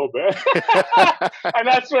the job." And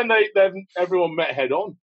that's when then everyone met head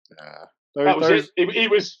on. That was it. He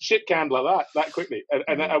was shit canned like that quickly.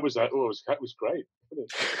 And I was like, it was great.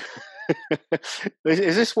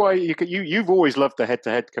 Is this why you've always loved the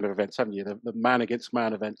head-to-head kind of events, haven't you? The man against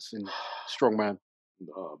man events in Strongman.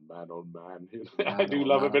 Oh, man on man. I do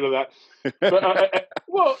love a bit of that. But,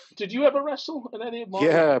 well, did you ever wrestle in any of my...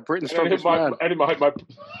 Yeah, Britain's Strongest Man.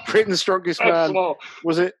 Britain's Strongest Man.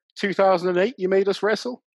 Was it 2008 you made us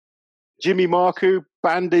wrestle? Jimmy Marku,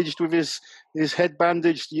 bandaged with his head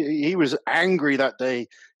bandaged. He was angry that day.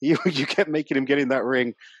 You kept making him get in that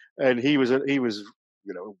ring. And he was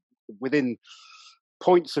within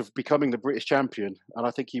points of becoming the British champion. And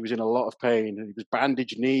I think he was in a lot of pain. And he was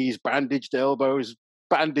bandaged knees, bandaged elbows,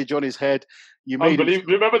 bandage on his head.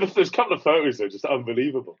 Unbelievable. Remember there's a couple of photos there, just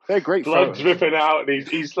unbelievable. They're great blood photos. Dripping out, and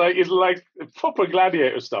he's like proper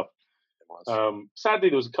gladiator stuff. Sadly,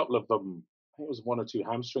 there was a couple of I think it was 1 or 2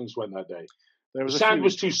 hamstrings went that day. Sand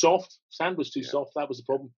was too soft. That was the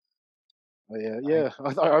problem. Yeah.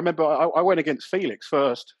 I remember I went against Felix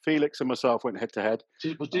first. Felix and myself went head to head.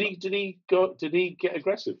 Did he get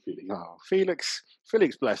aggressive, Felix? No, Felix,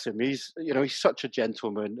 bless him. He's such a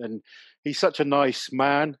gentleman and he's such a nice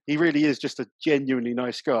man. He really is just a genuinely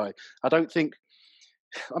nice guy. I don't think.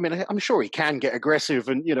 I mean, I'm sure he can get aggressive,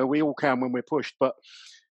 and we all can when we're pushed. But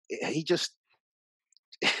he just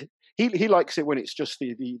he likes it when it's just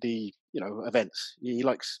the events. He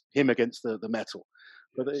likes him against the metal.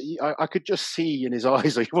 But I could just see in his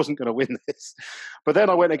eyes that he wasn't going to win this. But then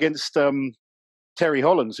I went against Terry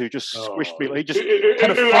Hollands, who just squished me. He just who,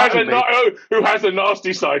 kind of who flattened me. who has a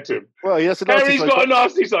nasty side to him. Well, he has a nasty Terry's side. got a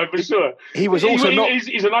nasty side for sure. He was also not.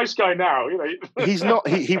 He's a nice guy now. You know, he's not.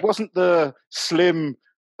 He wasn't the slim,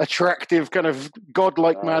 attractive kind of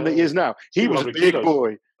godlike man that he is now. He was a big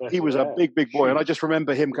boy. He was a big boy, and I just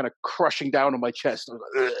remember him kind of crushing down on my chest. I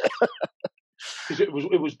was like,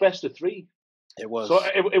 it was best of 3. It was. So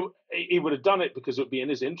he would have done it because it would be in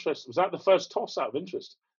his interest. Was that the first toss out of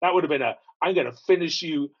interest? That would have been I'm going to finish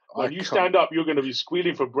you. When you stand up, you're going to be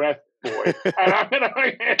squealing for breath, boy. And I'm going to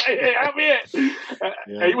have it.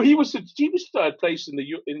 He was third place in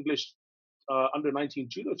the English under-19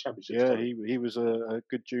 judo championship. Yeah, he was a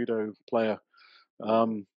good judo player.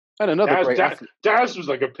 And another great athlete. Daz was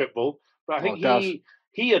like a pit bull, but I think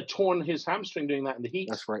he had torn his hamstring doing that in the heat.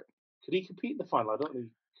 That's right. Could he compete in the final? I don't know.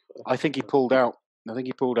 I think he pulled out.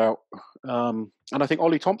 And I think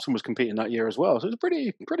Ollie Thompson was competing that year as well. So it was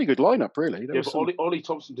a pretty good lineup, really. But Ollie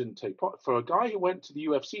Thompson didn't take part. For a guy who went to the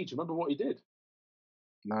UFC, do you remember what he did?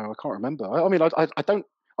 No, I can't remember. I mean, I don't.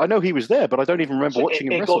 I know he was there, but I don't even remember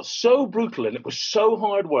watching him wrestle. It got so brutal and it was so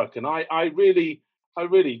hard work, and I really,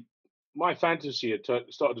 my fantasy had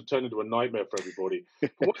started to turn into a nightmare for everybody.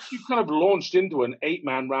 But once you kind of launched into an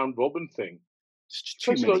 8-man round robin thing,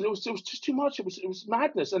 it was just too much. It was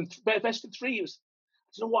madness, and best of 3. I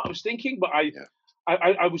don't know what I was thinking, but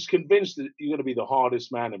I was convinced that you're going to be the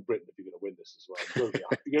hardest man in Britain if you're going to win this as well.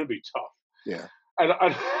 You're going to be tough. Yeah. And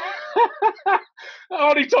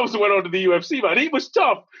Ollie Thompson went on to the UFC, man. He was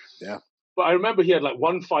tough. Yeah. But I remember he had like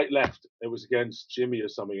one fight left. It was against Jimmy or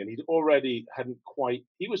something, and he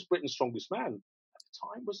was Britain's strongest man at the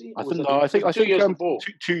time, was he? I think 2 years before.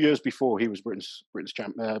 2 years before he was Britain's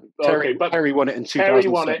champ. Terry won it in 2007. Terry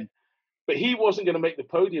won it, but he wasn't going to make the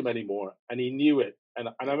podium anymore, and he knew it. And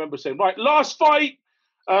I remember saying, right, last fight,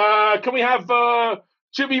 can we have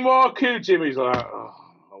Jimmy Marku? Jimmy's like,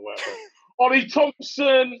 whatever. Ollie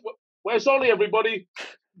Thompson, where's Ollie, everybody?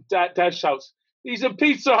 Dad shouts, he's in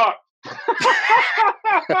Pizza Hut.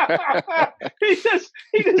 he just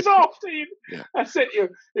off. That's it.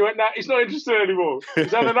 He went, nah, he's not interested anymore.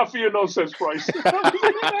 He's had enough of your nonsense, Bryce.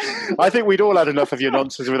 I think we'd all had enough of your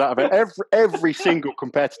nonsense with that event. Every single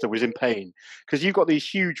competitor was in pain because you've got these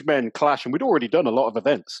huge men clash, and we'd already done a lot of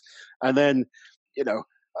events. And then,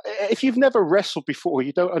 if you've never wrestled before,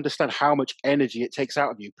 you don't understand how much energy it takes out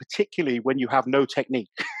of you, particularly when you have no technique.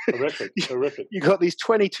 Horrific. You got these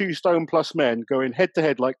 22 stone plus men going head to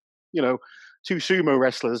head like, 2 sumo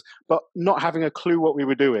wrestlers, but not having a clue what we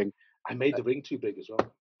were doing. I made the ring too big as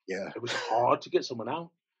well. Yeah. It was hard to get someone out.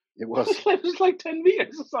 It was. It was like 10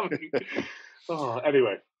 meters or something.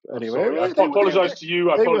 Anyway, I apologise to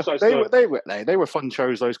you. They were fun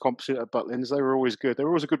shows, those comps at Butlins. They were always good. They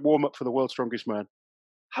were always a good warm-up for the World's Strongest Man.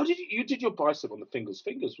 How did you did your bicep on the fingers,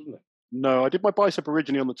 wasn't it? No, I did my bicep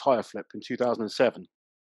originally on the tire flip in 2007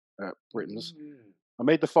 at Britain's. I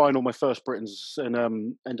made the final, my first Britain's, and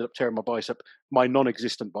ended up tearing my bicep, my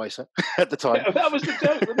non-existent bicep at the time. Yeah, that was the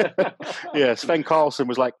joke, wasn't it? Yeah, Sven Carlson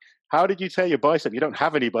was like, how did you tear your bicep? You don't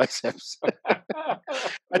have any biceps.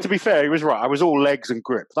 And to be fair, he was right. I was all legs and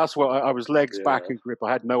grip. That's what I was, legs, back, and grip.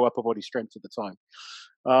 I had no upper body strength at the time.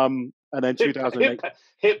 And then 2008.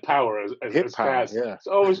 Hip power. Hip power, yeah. It's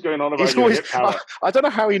always going on about your hip power. I don't know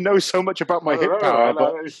how he knows so much about my hip power,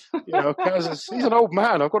 but Kaz he's an old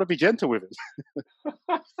man. I've got to be gentle with him.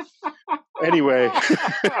 Anyway.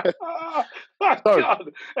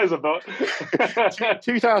 God, there's a thought.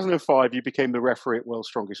 2005, you became the referee at World's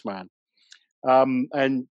Strongest Man.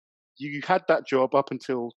 And you had that job up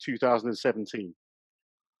until 2017.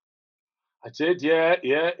 I did, yeah.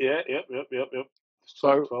 Yep.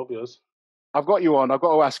 So 12 years. I've got you on. I've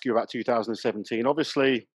got to ask you about 2017.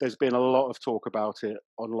 Obviously, there's been a lot of talk about it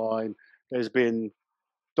online. There's been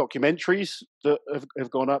documentaries that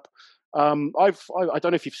have gone up. I don't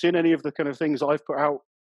know if you've seen any of the kind of things I've put out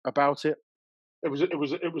about it. It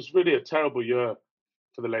was really a terrible year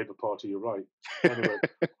for the Labour Party. You're right. Anyway,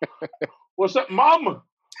 what's that, Mum?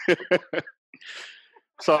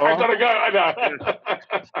 So I gotta go. I know.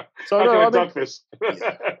 So I'm gonna duck this.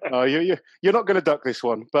 No, you're not going to duck this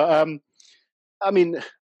one. But I mean,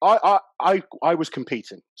 I was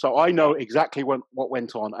competing, so I know exactly what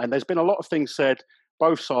went on. And there's been a lot of things said,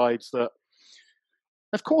 both sides, that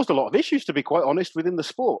have caused a lot of issues. To be quite honest, within the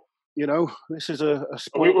sport, this is a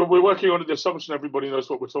sport. We're working on the assumption everybody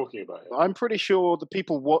knows what we're talking about. I'm pretty sure the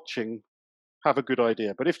people watching have a good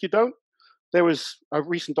idea, but if you don't. There was a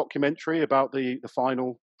recent documentary about the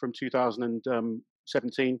final from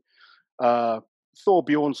 2017. Thor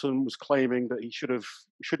Bjornsson was claiming that he shouldn't.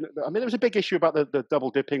 I mean, there was a big issue about the double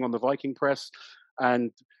dipping on the Viking press,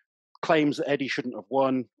 and claims that Eddie shouldn't have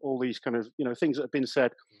won, all these kind of things that have been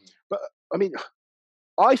said. But I mean,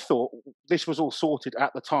 I thought this was all sorted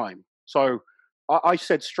at the time, so I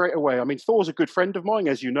said straight away. I mean, Thor's a good friend of mine,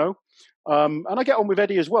 as you know, and I get on with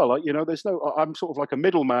Eddie as well. Like, there's no. I'm sort of like a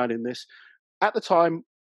middleman in this. At the time,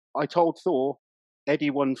 I told Thor Eddie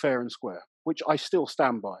won fair and square, which I still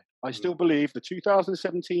stand by. I still believe the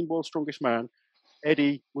 2017 World's Strongest Man,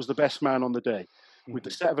 Eddie was the best man on the day with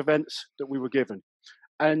the set of events that we were given.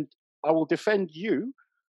 And I will defend you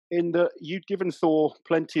in that you'd given Thor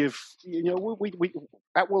plenty of, we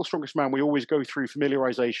at World's Strongest Man, we always go through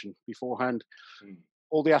familiarization beforehand.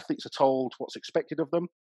 All the athletes are told what's expected of them.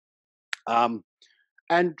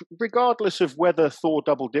 And regardless of whether Thor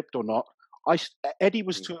double dipped or not, Eddie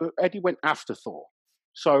went after Thor.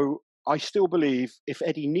 So I still believe if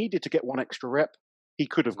Eddie needed to get one extra rep, he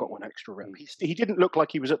could have got one extra rep. He didn't look like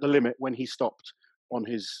he was at the limit when he stopped on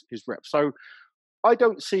his rep. So I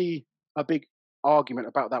don't see a big argument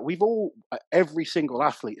about that. Every single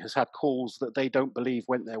athlete has had calls that they don't believe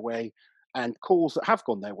went their way and calls that have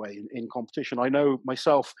gone their way in competition. I know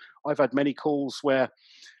myself, I've had many calls where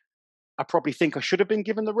I probably think I should have been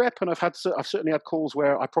given the rep, and I've certainly had calls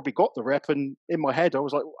where I probably got the rep, and in my head I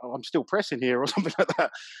was like, oh, I'm still pressing here or something like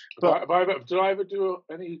that. But did I ever do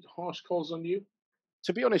any harsh calls on you?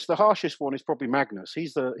 To be honest, the harshest one is probably Magnus.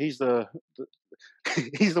 He's the he's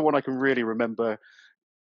the one I can really remember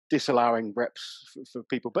disallowing reps for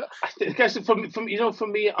people. But I guess for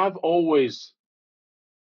me, I've always,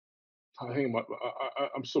 I think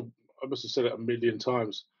I must have said it a million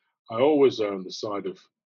times. I always err on the side of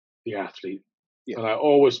the athlete, and I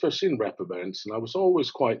always, especially in rep events, and I was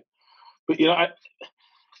always quite. But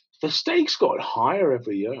the stakes got higher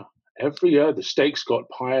every year. Every year, the stakes got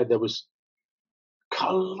higher. There was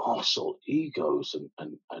colossal egos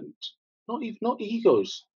and not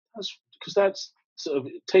egos. That's sort of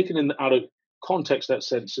taken out of context. That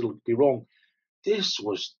sense, it'll be wrong. This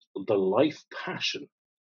was the life passion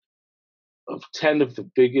of 10 of the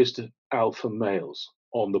biggest alpha males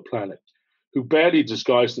on the planet, who barely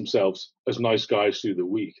disguise themselves as nice guys through the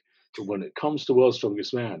week. But when it comes to World's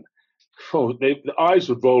Strongest Man, the eyes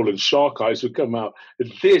would roll and shark eyes would come out.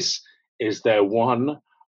 This is their one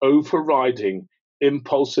overriding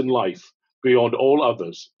impulse in life beyond all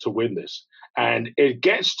others to win this. And it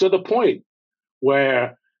gets to the point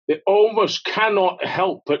where they almost cannot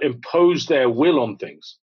help but impose their will on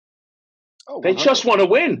things. They just want to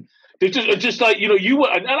win. They just like, you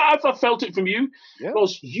were, and I've felt it from you,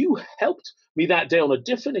 because you helped me that day on a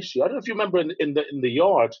different issue. I don't know if you remember in the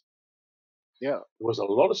yard. Yeah. There was a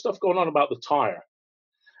lot of stuff going on about the tire.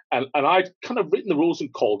 And I'd kind of written the rules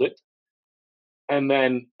and called it. And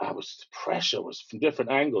then the pressure was from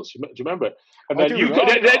different angles. Do you remember? And then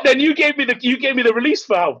you gave me the release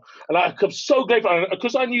valve, and I'm so grateful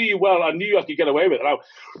because I knew you well. I knew I could get away with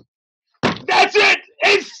it. That's it.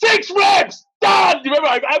 It's 6 reps done. Do you remember?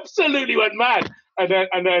 I absolutely went mad. And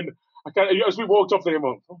then as we walked off, I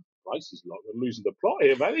went, oh, Bryce is losing the plot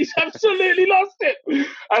here, man. He's absolutely lost it.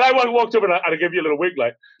 And I walked up and I gave you a little wig,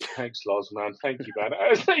 like, thanks, Loz, man. Thank you, man.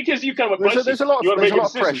 Because you come up, there's a lot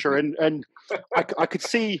of pressure, and I could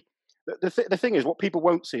see. The thing is, what people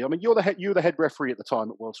won't see. I mean, you're the head referee at the time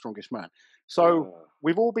at World's Strongest Man, so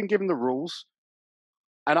we've all been given the rules,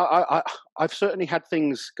 and I've certainly had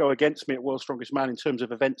things go against me at World's Strongest Man in terms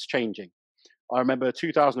of events changing. I remember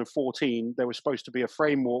 2014, there was supposed to be a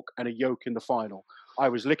frame walk and a yoke in the final. I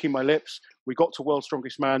was licking my lips. We got to World's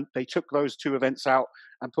Strongest Man. They took those 2 events out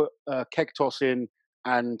and put a keg toss in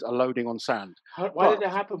and a loading on sand. Why did it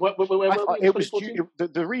happen? It was due.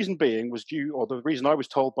 The reason being was due, or the reason I was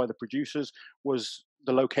told by the producers was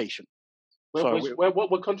the location.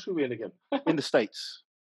 What country were we in again? In the States.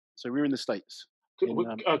 So we were in the States.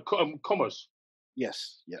 Commerce.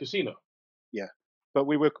 Yes. Yeah. Casino. Yeah. But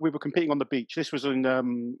we were competing on the beach. This was in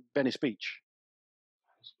Venice Beach.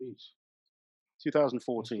 Venice Beach.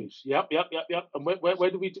 2014. Yep. And what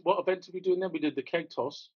event did we do in there? We did the keg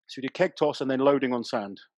toss. So we did keg toss and then loading on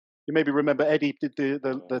sand. You maybe remember Eddie did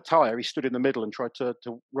the tire. He stood in the middle and tried to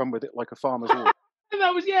run with it like a farmer's walk.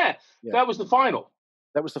 That was That was the final.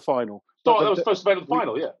 That was the final. That was the first event of the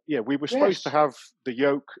final. Yeah. We were supposed to have the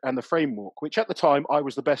yoke and the frame walk, which at the time I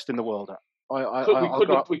was the best in the world at.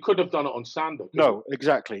 We could have done it on sand. No,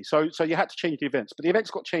 exactly. So you had to change the events, but the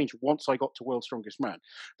events got changed once I got to World's Strongest Man.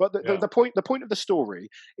 But the point of the story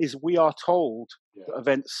is we are told that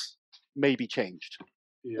events may be changed.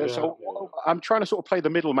 I'm trying to sort of play the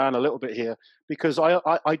middleman a little bit here because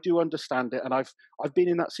I do understand it, and I've been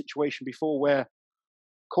in that situation before where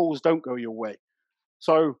calls don't go your way.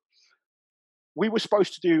 So we were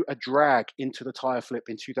supposed to do a drag into the tire flip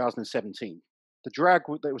in 2017. The drag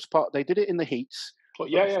that was part. They did it in the heats, But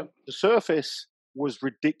but yeah. the surface was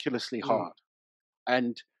ridiculously hard.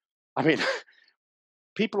 And I mean,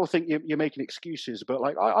 people will think you're making excuses, but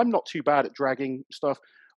like I'm not too bad at dragging stuff.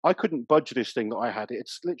 I couldn't budge this thing that I had.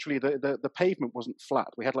 It's literally the pavement wasn't flat.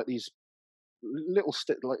 We had like these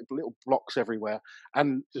like little blocks everywhere,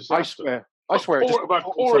 and Disaster. I swear, it just About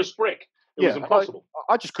porous brick. It was impossible.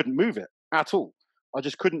 I just couldn't move it at all. I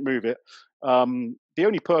just couldn't move it. The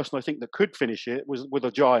only person I think that could finish it was with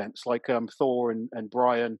the giants like Thor and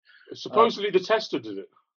Brian. Supposedly the tester did it.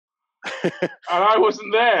 And I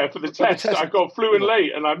wasn't there for the test. I flew in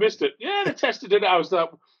late and I missed it. Yeah, the tester did it. I was like,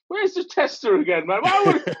 where's the tester again, man?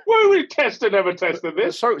 Why would tester never tested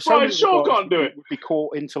this? Brian Shaw can't do it. Would be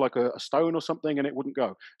caught into like a stone or something and it wouldn't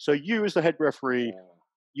go. So you as the head referee,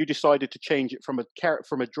 you decided to change it from a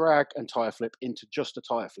drag and tire flip into just a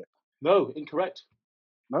tire flip. No, incorrect.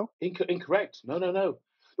 No? Incorrect. No.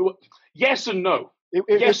 Yes and no.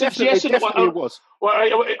 Yes, it was.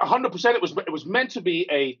 Well, 100%. It was meant to be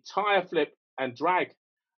a tire flip and drag.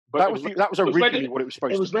 But that was originally what it was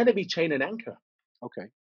supposed to be. It was meant to be chain and anchor. Okay.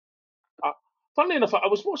 Funnily enough, I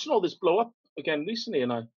was watching all this blow up again recently,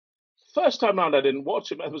 and first time round I didn't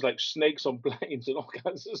watch it. It was like snakes on planes and all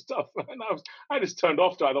kinds of stuff. And I just turned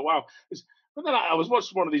off to it. I thought, wow. But then I was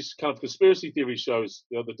watching one of these kind of conspiracy theory shows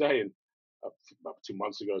the other day, and about 2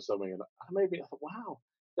 months ago or something, and I thought, wow,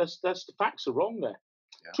 that's the facts are wrong there.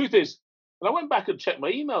 Yeah. Truth is, and I went back and checked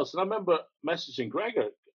my emails, and I remember messaging Gregor.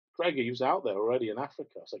 Gregor, he was out there already in Africa.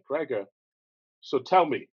 I was like, Gregor, so tell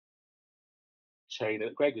me,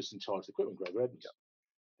 Gregor's in charge of the equipment, Gregor Edmonds. Yeah.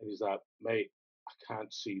 And he's like, mate, I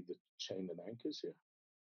can't see the chain and anchors here.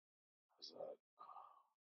 I was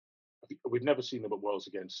like, we've never seen them at Worlds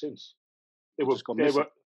again since. They were.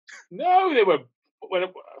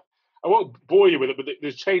 I won't bore you with it, but they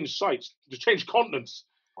changed sites, they changed continents,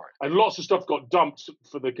 and lots of stuff got dumped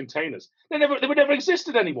for the containers. They never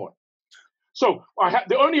existed anymore. So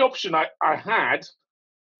the only option I had,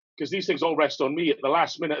 because these things all rest on me at the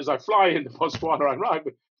last minute as I fly into Botswana and arrive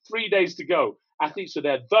with 3 days to go. Athletes are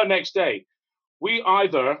there the next day. We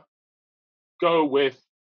either go with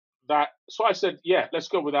that. So I said, yeah, let's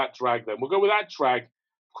go with that drag then. We'll go with that drag.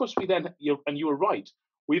 Of course, you were right.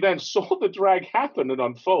 We then saw the drag happen and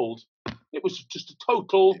unfold. It was just a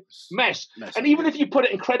total mess. And even if you put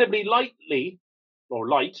it incredibly light, the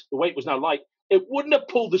weight was now light, it wouldn't have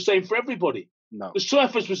pulled the same for everybody. No. The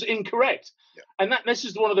surface was incorrect. Yeah. And this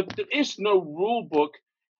is there is no rule book.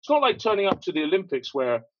 It's not like turning up to the Olympics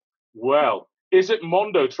where, well, is it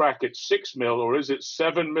Mondo track at 6 mil or is it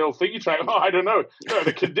 7 mil thingy track? Oh, I don't know.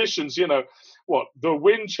 The conditions, the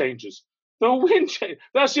wind changes.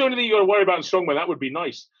 That's the only thing you got to worry about in Strongman. That would be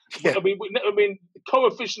nice. Yeah. I mean,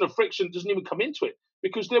 coefficient of friction doesn't even come into it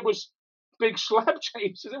because there was big slab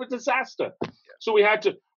changes. It was a disaster. Yeah. So we had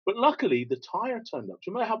to. But luckily, the tire turned up. Do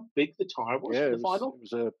you remember how big the tire was for the final?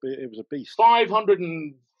 It was a beast.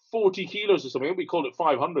 540 kilos or something. We called it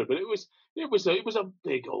 500, but it was a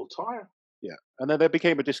big old tire. Yeah, and then there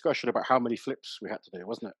became a discussion about how many flips we had to do,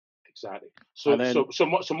 wasn't it? Exactly.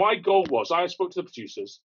 So my goal was I spoke to the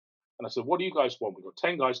producers. And I said, what do you guys want? We've got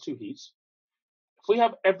 10 guys, 2 heats. If we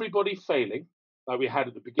have everybody failing, like we had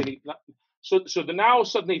at the beginning, so now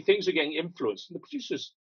suddenly things are getting influenced. And the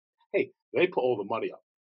producers, hey, they put all the money up.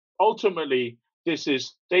 Ultimately, these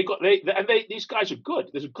guys are good.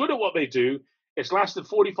 They're good at what they do. It's lasted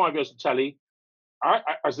 45 years on telly.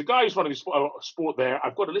 As the guy who's running the sport there,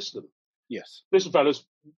 I've got to listen to them. Yes. Listen, fellas,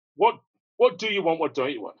 what do you want? What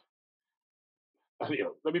don't you want? Let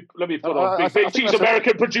me put on big cheese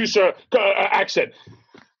American producer accent.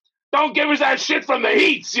 Don't give us that shit from the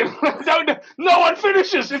heats. No one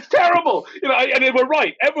finishes. It's terrible. And they were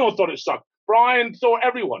right. Everyone thought it sucked. Brian, Thor,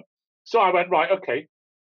 everyone. So I went, right, okay.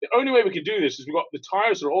 The only way we can do this is the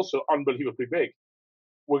tires are also unbelievably big.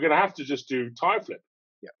 We're going to have to just do tire flip.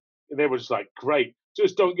 Yeah. And they were just like, great.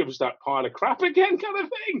 Just don't give us that pile of crap again kind of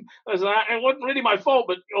thing. I was like, it wasn't really my fault,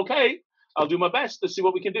 but okay, I'll do my best to see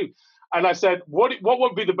what we can do. And I said, what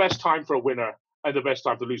would be the best time for a winner and the best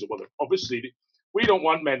time to lose a winner? Obviously, we don't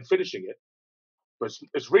want men finishing it, but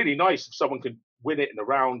it's really nice if someone can win it in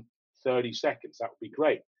around 30 seconds. That would be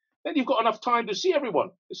great. Then you've got enough time to see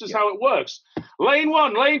everyone. This is how it works. Lane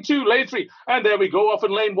 1, lane 2, lane 3. And there we go off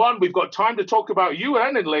in lane 1. We've got time to talk about you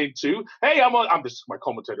and in lane 2. Hey, I'm just my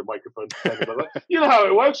commentator microphone. You know how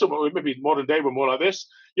it works. Or maybe modern day we're more like this.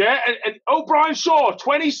 Yeah. And Brian Shaw,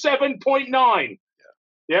 27.9.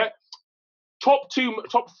 Yeah. Top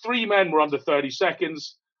 3 men were under 30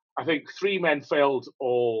 seconds. I think 3 men failed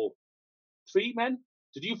all. 3 men?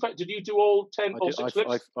 Did you do all 10 or 6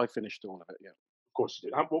 flips? I finished all of it, yeah. Of course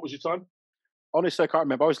you did. What was your time? Honestly, I can't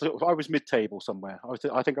remember. I was mid-table somewhere.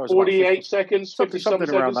 I think I was 48 about 50, seconds, 50 something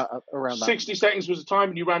around seconds. that. Around 60 seconds was the time,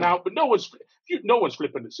 and you ran out. But no one's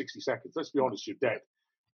flipping at 60 seconds. Let's be honest, you're dead.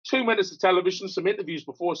 2 minutes of television, some interviews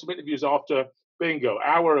before, some interviews after. Bingo.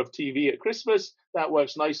 Hour of TV at Christmas. That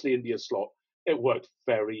works nicely into your slot. It worked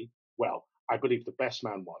very well. I believe the best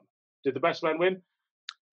man won. Did the best man win?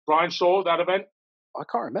 Brian Shaw, that event? I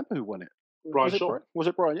can't remember who won it. Brian Shaw. Was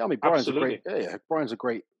it Brian? Yeah, I mean, Brian's Absolutely. Brian's a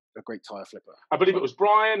great tire flipper. I believe it was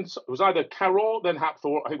Brian. It was either Carroll, then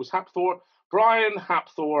Hapthor. I think it was Hapthor. Brian,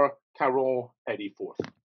 Hapthor, Carroll, Eddie fourth.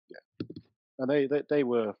 Yeah. And they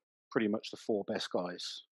were pretty much the four best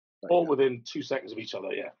guys. All within 2 seconds of each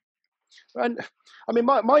other, yeah. And I mean,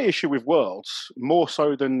 my issue with Worlds, more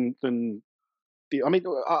so than I mean,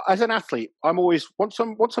 as an athlete, I'm always once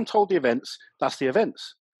I'm told the events, that's the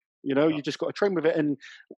events. You know, you just got to train with it, and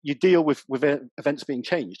you deal with events being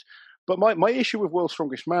changed. But my issue with World's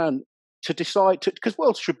Strongest Man to decide because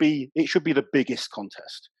Worlds should be the biggest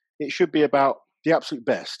contest. It should be about the absolute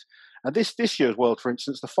best. And this year's World, for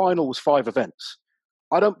instance, the final was 5 events.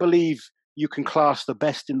 I don't believe you can class the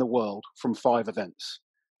best in the world from 5 events.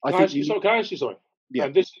 Can I ask you something? Yeah.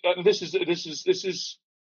 And this is.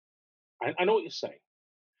 I know what you're saying,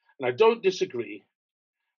 and I don't disagree.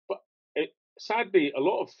 But sadly, a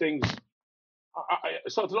lot of things.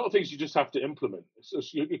 A lot of things you just have to implement. So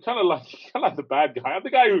you're kind of like the bad guy. I'm the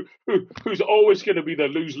guy who's always going to be the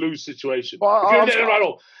lose-lose situation. Well,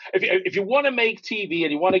 if you want to make TV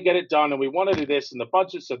and you want to get it done, and we want to do this, and the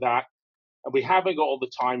budgets are that, and we haven't got all the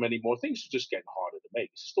time anymore, things are just getting harder to make.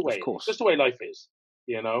 It's just the way. It's just the way life is,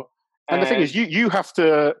 you know. And the thing is, you have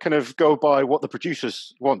to kind of go by what the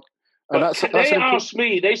producers want. And they ask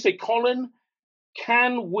me. They say, Colin,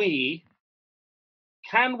 can we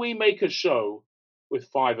make a show with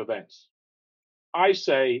 5 events? I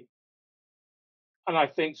say, and I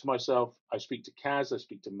think to myself, I speak to Kaz, I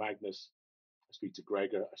speak to Magnus, I speak to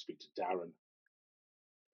Gregor, I speak to Darren.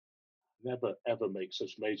 Never ever make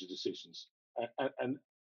such major decisions. And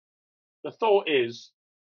the thought is,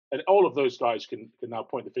 and all of those guys can now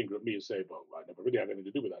point the finger at me and say, well, I never really had anything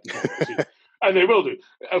to do with that. And they will do,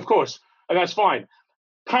 of course, and that's fine.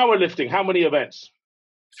 Powerlifting, how many events?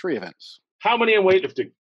 3 events. How many in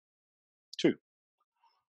weightlifting? 2.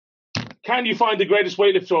 Can you find the greatest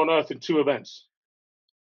weightlifter on earth in 2 events?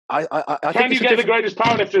 I can you get the greatest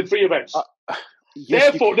powerlifter in 3 events?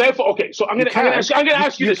 Yes, therefore, okay. So I'm going to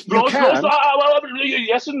ask you this.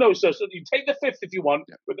 Yes and no, sir. So you take the 5th if you want,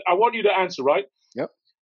 but I want you to answer, right? Yep.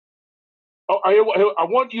 I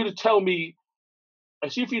want you to tell me. I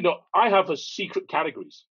see if you know. I have a secret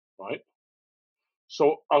categories, right?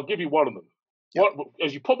 So I'll give you one of them. Yep.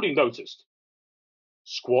 As you probably noticed,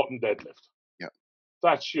 squat and deadlift. Yeah.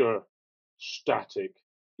 That's your static.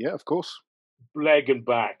 Yeah, of course. Leg and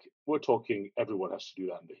back. We're talking everyone has to do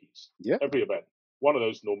that in the heats. Yeah. Every event. One of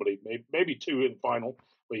those normally, maybe 2 in final,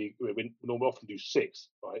 we normally often do 6,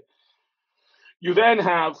 right? You then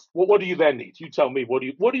have what do you then need? You tell me. What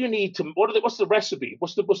do you need to? What's the recipe?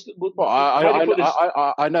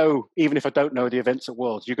 I know. Even if I don't know the events at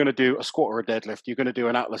Worlds, you're going to do a squat or a deadlift. You're going to do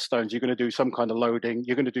an Atlas stones. You're going to do some kind of loading.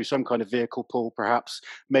 You're going to do some kind of vehicle pull, perhaps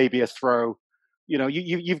maybe a throw. You know,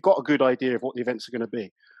 you've got a good idea of what the events are going to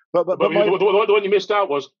be. But the one you missed out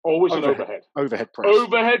was always an overhead. Overhead press.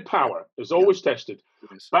 Overhead power is always tested.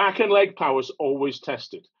 Back and leg power is always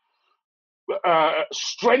tested.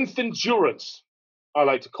 Strength endurance, I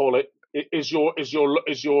like to call it, is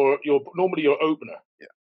normally your opener.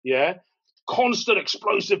 Yeah. Constant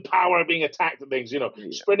explosive power being attacked and things. You know,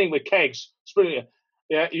 sprinting with kegs, sprinting.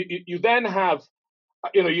 Yeah. You then have.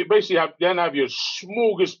 You basically have your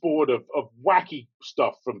smorgasbord of wacky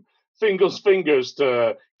stuff from fingers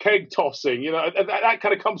to keg tossing. You know, that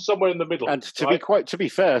kind of comes somewhere in the middle. And to be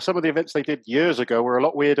fair, some of the events they did years ago were a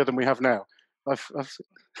lot weirder than we have now. But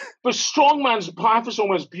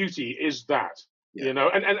Strongman's beauty is that. Yeah. You know,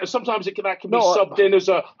 and sometimes that can be subbed in as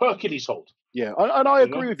a Hercules hold. Yeah, and I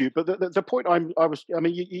agree with you. But the point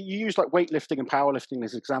you use like weightlifting and powerlifting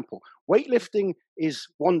as an example. Weightlifting is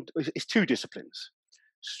 2 disciplines.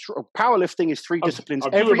 Powerlifting is 3 disciplines.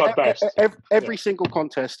 Every single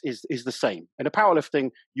contest is the same. In a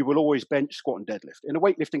powerlifting, you will always bench, squat, and deadlift. In a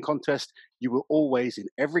weightlifting contest, you will always, in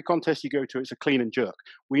every contest you go to, it's a clean and jerk.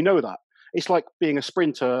 We know that. It's like being a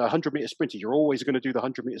sprinter, a 100-meter sprinter. You're always going to do the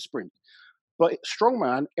 100-meter sprint. But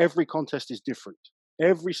Strongman, every contest is different.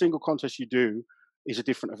 Every single contest you do is a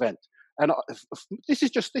different event. And this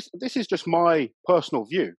is just my personal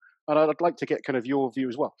view, and I'd like to get kind of your view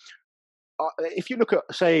as well. If you look at,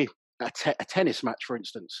 say, a tennis match, for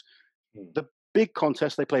instance, the big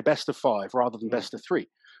contest, they play best of 5 rather than best of 3.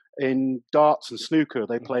 In darts and snooker,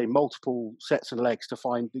 they play multiple sets and legs to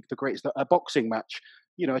find the greatest. A boxing match,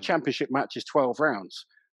 a championship match is 12 rounds.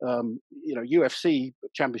 UFC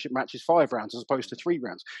championship match is 5 rounds as opposed to 3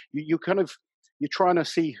 rounds. You're trying to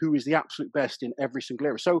see who is the absolute best in every single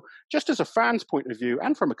area. So just as a fan's point of view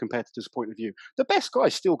and from a competitor's point of view, the best guy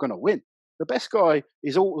is still going to win. The best guy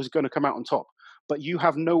is always going to come out on top, but you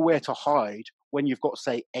have nowhere to hide when you've got,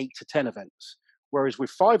 say, 8 to 10 events. Whereas with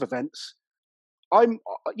 5 events,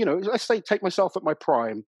 let's say, take myself at my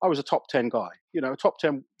prime, I was a top 10 guy, a top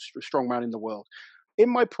 10 strongman in the world. In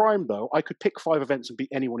my prime, though, I could pick 5 events and beat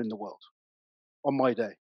anyone in the world on my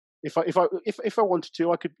day. If I wanted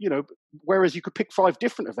to, I could, whereas you could pick 5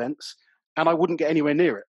 different events and I wouldn't get anywhere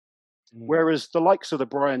near it. Whereas the likes of the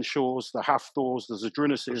Brian Shaws, the Hafthors, the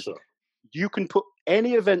Zadrunases, sure, you can put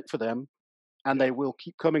any event for them and they will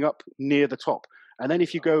keep coming up near the top. And then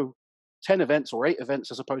if you go 10 events or 8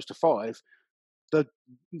 events as opposed to 5, the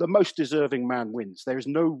most deserving man wins. There is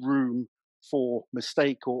no room for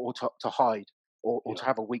mistake or to hide or to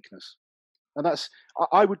have a weakness. And that's,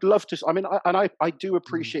 I would love to, I do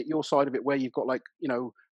appreciate your side of it where you've got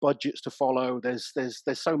budgets to follow. There's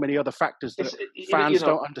so many other factors that fans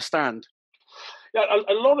don't understand. Yeah,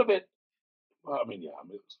 a lot of it,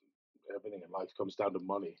 everything in life comes down to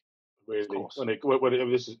money, really.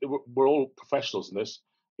 We're all professionals in this,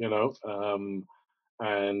 and,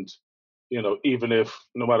 even if,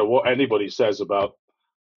 no matter what anybody says about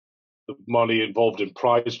the money involved in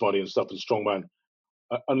prize money and stuff in Strongman,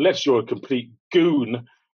 unless you're a complete goon,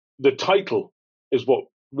 the title is what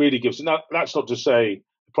really gives. Now, that's not to say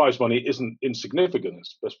the prize money isn't insignificant.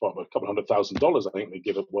 It's best part of $200,000, I think they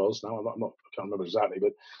give at Worlds now. I can't remember exactly,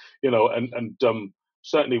 but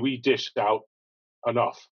certainly we dish out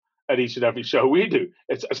enough at each and every show we do.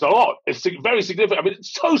 It's a lot. It's very significant.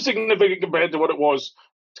 It's so significant compared to what it was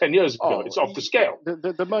 10 years ago. It's off the scale.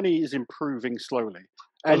 The money is improving slowly.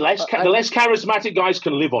 And the less charismatic guys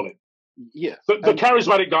can live on it. Yeah. The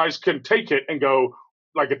charismatic guys can take it and go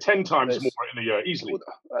like 10 times more in a year easily.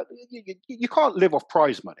 You can't live off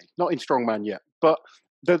prize money, not in Strongman yet. But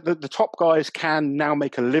the top guys can now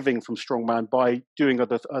make a living from Strongman by doing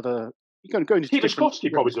other. You're going to go into Peter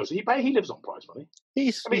Skotsky probably does. He lives on prize money.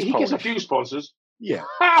 He gets a few sponsors. Yeah.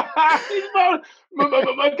 I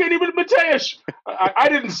can't even Mateusz. I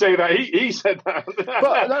didn't say that. He said that. But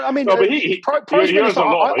he earns a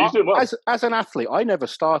lot. He's doing well. As an athlete, I never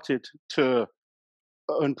started to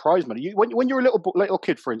earn prize money. When you're a little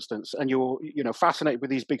kid, for instance, and you're fascinated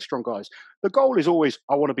with these big strong guys, the goal is always,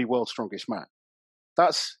 I want to be world's strongest man.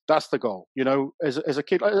 That's the goal. As a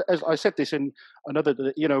kid, as I said this in another,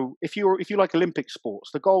 if you like Olympic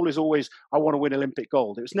sports, the goal is always, I want to win Olympic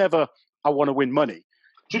gold. It's never, I want to win money.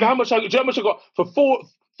 Do you know how much I got for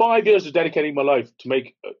 5 years of dedicating my life to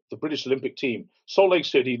make the British Olympic team? Salt Lake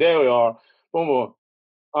City, there we are. One more.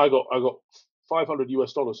 I got $500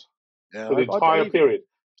 for the entire period.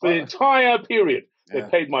 For the entire period, they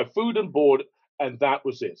paid my food and board, and that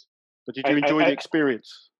was it. But did you enjoy the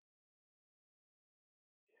experience?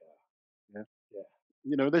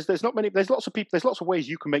 There's not many. There's lots of people. There's lots of ways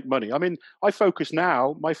you can make money. My focus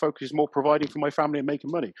is more providing for my family and making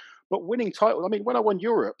money. But winning title. When I won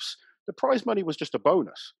Europe's, the prize money was just a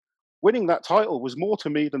bonus. Winning that title was more to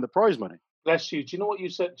me than the prize money. Bless you. Do you know what you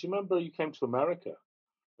said? Do you remember you came to America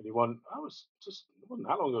and you won? It wasn't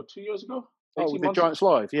that long ago. 2 years ago. The Giants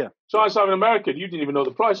Live, yeah. Giants Live in America. You didn't even know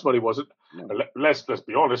the prize money wasn't. No. Let's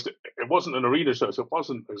be honest. It wasn't an arena show, so it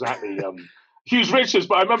wasn't exactly. Huge riches,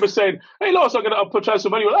 but I remember saying, "Hey, Lars, I'm going to put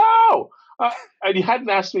some money." And you hadn't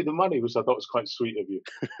asked me the money, which I thought was quite sweet of you.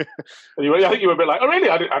 Anyway, I think you were a bit like, "Oh, really?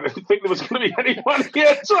 I didn't think there was going to be any money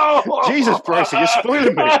at all." Jesus, Bryce, you're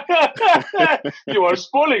spoiling me. You are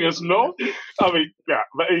spoiling us, no? But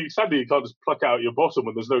sadly, you can't just pluck out your bottom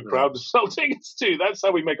when there's no crowd to sell tickets to. That's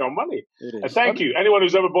how we make our money. And thank you, anyone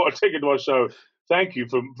who's ever bought a ticket to our show. Thank you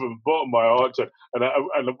from the bottom of my heart, and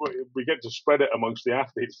we get to spread it amongst the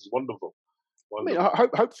athletes. It's wonderful.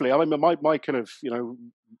 Hopefully, my kind of, I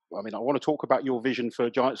want to talk about your vision for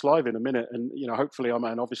Giants Live in a minute, and hopefully,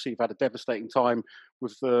 and obviously, you've had a devastating time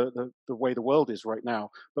with the way the world is right now.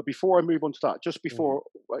 But before I move on to that, just before,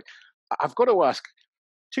 I've got to ask,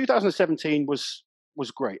 2017 was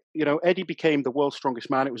great. Eddie became the world's strongest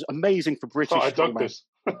man. It was amazing for British strongman.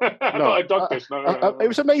 I dug this. No. It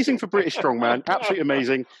was amazing for British strongman. Absolutely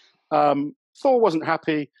amazing. Thor wasn't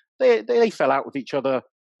happy. They fell out with each other.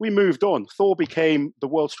 We moved on. Thor became the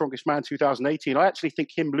world's strongest man in 2018. I actually think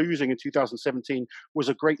him losing in 2017 was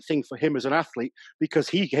a great thing for him as an athlete because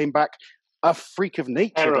he came back a freak of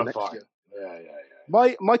nature the next year. Yeah.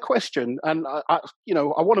 My question, and I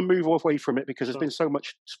want to move away from it because there's been so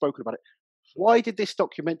much spoken about it. Why did this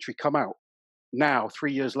documentary come out now,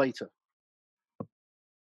 3 years later?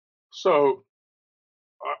 So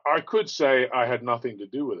I could say I had nothing to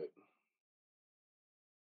do with it.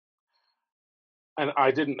 And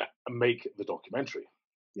I didn't make the documentary.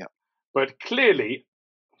 Yeah. But clearly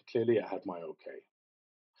I had my okay.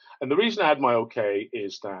 And the reason I had my okay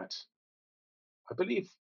is that I believe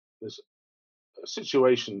there's a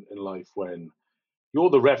situation in life when you're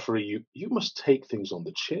the referee, you must take things on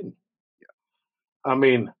the chin. Yeah. I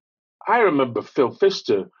mean, I remember Phil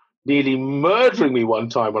Pfister nearly murdering me one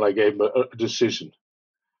time when I gave him a decision.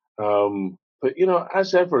 But, you know,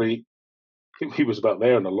 as ever, he was about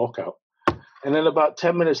there in a lockout. And then about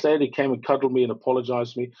 10 minutes later, he came and cuddled me and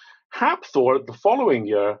apologized to me. Hapthor, the following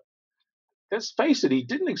year, let's face it, he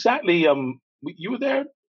didn't exactly. You were there.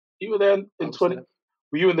 You were there in 20. There.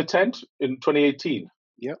 Were you in the tent in 2018?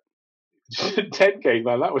 Yep. 10K,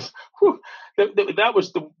 man. That was that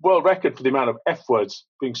was the world record for the amount of F words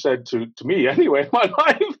being said to me anyway in my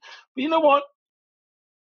life. But you know what?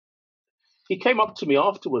 He came up to me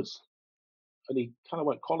afterwards, and he kind of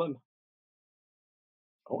went, "Colin,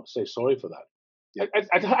 I want to say sorry for that." Yeah.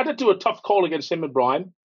 I had to do a tough call against him and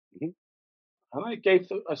Brian. Mm-hmm. And I gave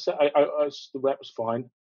the rep was fine,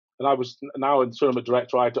 and I was now in tournament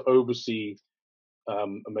director. I had to oversee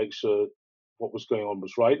and make sure what was going on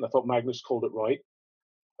was right. And I thought Magnus called it right.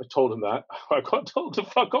 I told him that. I got told to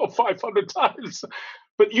fuck off 500 times.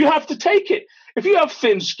 But you have to take it. If you have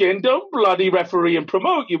thin skin, don't bloody referee and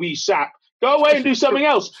promote, you wee sap. Go away and do something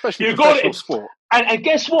else. Especially you got it. Sport. And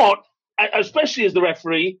guess what? Especially as the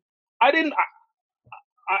referee,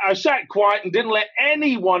 I sat quiet and didn't let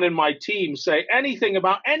anyone in my team say anything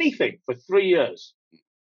about anything for 3 years.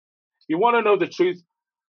 You want to know the truth?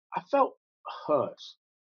 I felt hurt.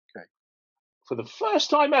 Okay. For the first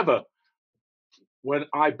time ever, when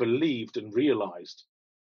I believed and realized,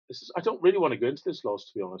 I don't really want to go into this loss,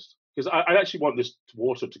 to be honest, because I actually want this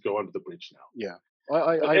water to go under the bridge now. Yeah.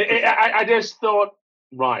 I just thought,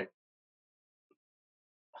 right.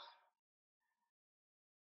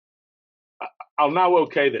 I'll now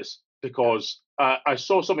okay this because I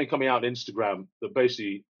saw something coming out on Instagram that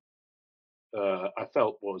basically I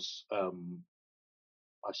felt was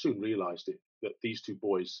I soon realized it, that these two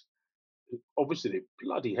boys, obviously they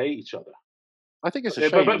bloody hate each other. I think it's a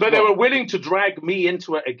shame. But they were willing to drag me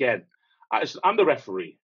into it again. I'm the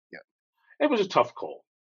referee. Yeah. It was a tough call.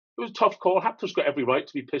 It was a tough call. Haptor's got every right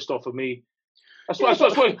to be pissed off at me. That's why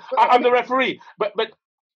I'm the referee. But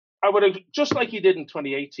I would have, just like he did in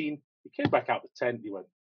 2018, he came back out the tent. He went,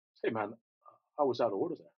 "Hey man, I was out of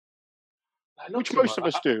order there." Which most of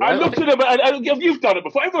us do. I looked at him, and you've done it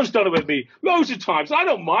before. Everyone's done it with me loads of times. I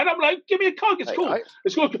don't mind. I'm like, give me a hug. It's cool.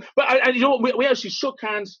 It's cool. But you know, we actually shook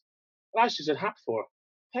hands. And I actually said, Hapthor,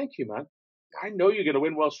 thank you, man. I know you're going to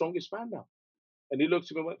win World's Strongest Man now. And he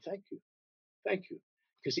looked at me and went, thank you. Thank you.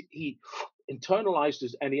 Because he internalized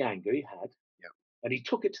any anger he had. Yeah. And he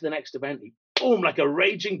took it to the next event. He boom, like a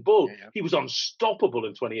raging bull. Yeah. He was unstoppable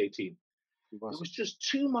in 2018. There was just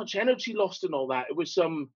too much energy lost and all that. It was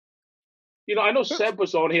you know, I know Seb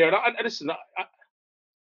was on here, and listen,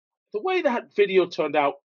 the way that video turned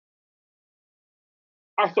out,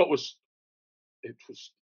 I thought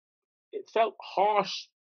it felt harsh,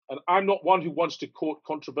 and I'm not one who wants to court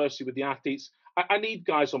controversy with the athletes. I need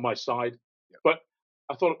guys on my side, but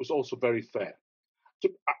I thought it was also very fair.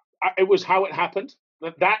 It was how it happened.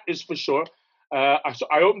 That is for sure. I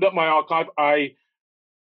opened up my archive.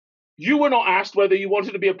 You were not asked whether you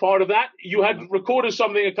wanted to be a part of that. You had recorded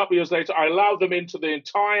something a couple of years later. I allowed them into the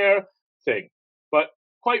entire thing. But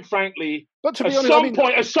quite frankly, at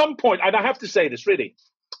some point, and I have to say this really,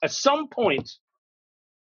 at some point,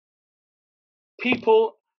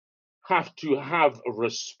 people have to have a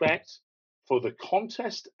respect for the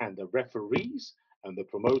contest and the referees and the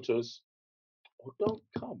promoters, or don't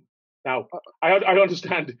come. Now, I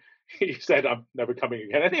understand he said I'm never coming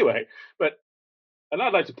again anyway, and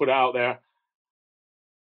I'd like to put it out there,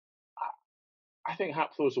 I think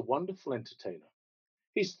Hapthor is a wonderful entertainer.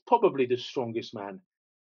 He's probably the strongest man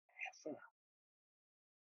ever.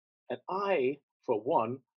 And I, for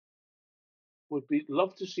one, would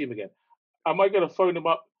love to see him again. Am I going to phone him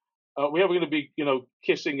up? We ever going to be, you know,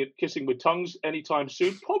 kissing with tongues anytime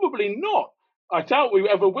soon? Probably not. I doubt we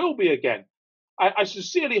ever will be again. I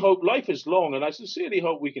sincerely hope life is long, and I sincerely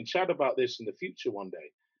hope we can chat about this in the future one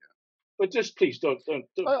day. But just please don't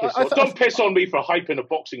piss on me for hyping a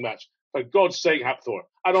boxing match. For God's sake, Hapthor,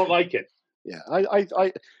 I don't like it. Yeah,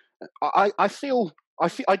 I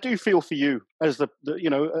do feel for you as the you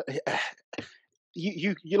know,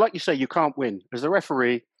 you like you say, you can't win as the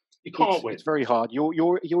referee. You can't win. It's very hard.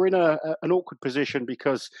 You're in an awkward position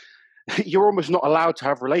because you're almost not allowed to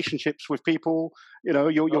have relationships with people. You know,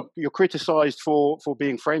 you're criticised for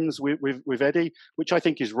being friends with Eddie, which I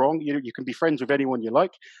think is wrong. You can be friends with anyone you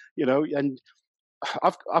like, you know. And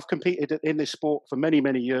I've competed in this sport for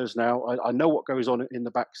many years now. I know what goes on in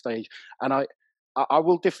the backstage, and I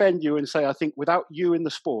will defend you and say I think without you in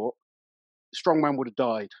the sport, Strongman would have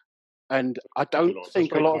died. And I don't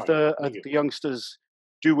think a lot of the youngsters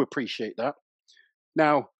do appreciate that.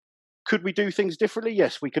 Now, could we do things differently?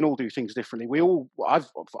 Yes, we can all do things differently.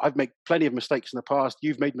 I've made plenty of mistakes in the past.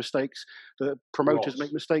 You've made mistakes. The promoters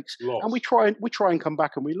make mistakes, and we try and come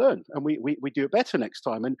back and we learn, and we do it better next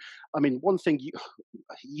time. And I mean, one thing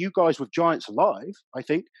you guys with Giants Alive, I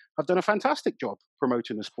think, have done a fantastic job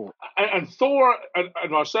promoting the sport. And Thor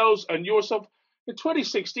and ourselves and yourself in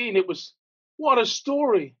 2016, it was what a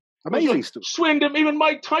story. Amazing story. Swindon, even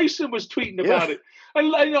Mike Tyson was tweeting about it,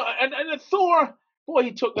 and Thor. Boy,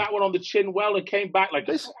 he took that one on the chin well and came back like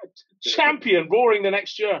a champion, roaring the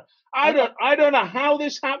next year. I don't know how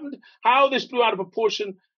this happened, how this blew out of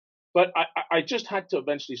proportion, but I just had to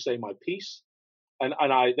eventually say my piece, and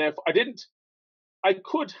I therefore I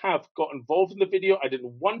could have got involved in the video. I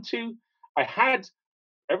didn't want to.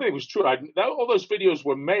 Everything was true. All those videos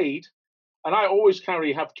were made, and I always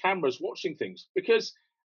have cameras watching things because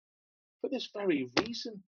for this very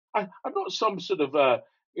reason. I'm not some sort of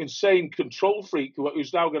insane control freak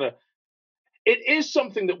who's now going to. It is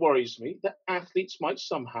something that worries me that athletes might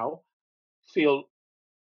somehow feel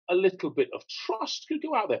a little bit of trust could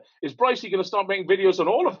go out there. Is Bryce going to start making videos on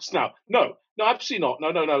all of us now? No, absolutely not.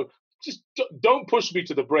 No. Just don't push me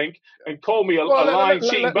to the brink and call me a lying,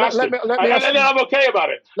 cheating bastard. And then I'm okay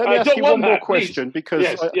about it. Let me ask you one more question, because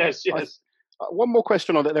yes. One more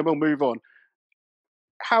question on it, then we'll move on.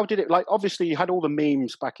 How did it, like, obviously you had all the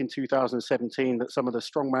memes back in 2017 that some of the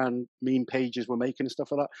Strongman meme pages were making and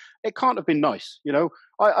stuff like that. It can't have been nice, you know.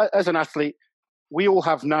 I as an athlete, we all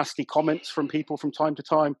have nasty comments from people from time to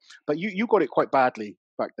time, but you got it quite badly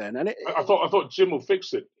back then. And I thought Jim will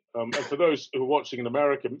fix it. And for those who are watching in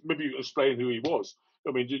America, maybe you can explain who he was.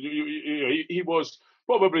 I mean, he was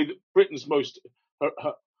probably Britain's most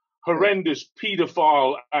horrendous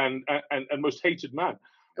paedophile and most hated man.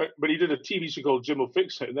 But he did a TV show called Jim Will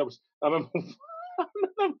Fix It, and that was. I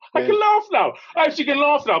can laugh now. I actually can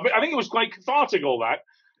laugh now. But I think it was quite cathartic. All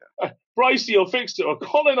that. Brycey will fix it, or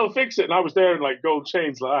Colin will fix it, and I was there in like gold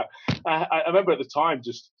chains like that. I remember at the time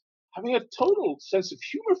just having a total sense of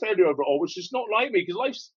humor failure over it all, which is not like me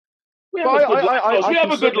because we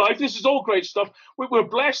have a good life. This is all great stuff. We're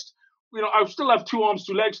blessed. You know, I still have 2 arms,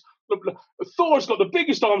 2 legs. Thor's got the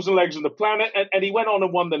biggest arms and legs on the planet, and he went on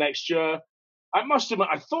and won the next year. I must admit,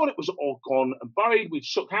 I thought it was all gone and buried. We'd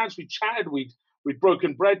shook hands, we'd chatted, we'd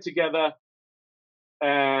broken bread together,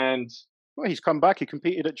 and he's come back. He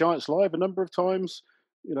competed at Giants Live a number of times.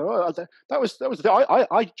 You know, that was.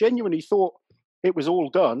 I genuinely thought it was all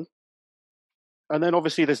done. And then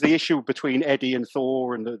obviously there's the issue between Eddie and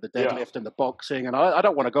Thor and the deadlift and the boxing, and I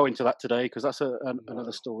don't want to go into that today because that's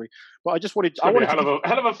another story. But I just wanted. It's a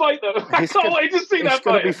hell of a fight, though. I can't wait to see that fight. It's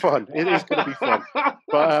going to be fun. It is going to be fun.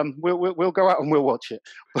 But we'll go out and we'll watch it.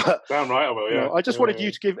 But damn right I will. Yeah. You know, I just wanted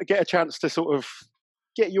you to get a chance to sort of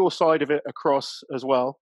get your side of it across as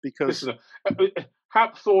well, because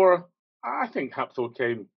Hap Thor. I think Hap Thor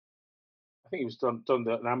came. I think he was done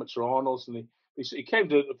the amateur Arnold's, and he came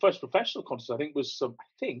to the first professional contest. I think was I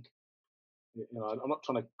think. You know, I'm not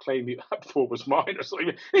trying to claim Hap Thor was mine or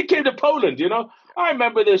something. He came to Poland. You know, I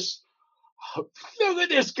remember this. Look at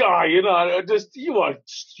this guy. You know,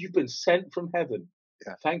 you've been sent from heaven.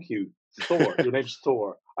 Yeah. Thank you, Thor. Your name's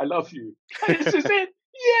Thor. I love you. This is it.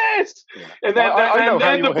 Yes. Yeah. And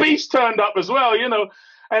then the beast turned up as well. You know,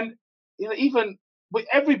 and you know even with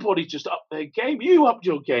everybody just up their game. You upped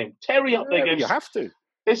your game. Terry upped their game. You have to.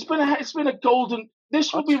 It's been a golden.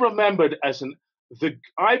 This will be remembered as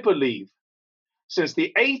I believe, since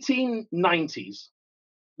the 1890s.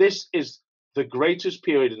 This is the greatest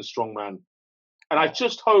period in strongman, and I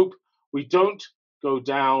just hope we don't go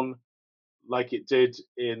down like it did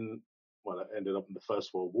it ended up in the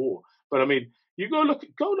First World War. But I mean, you go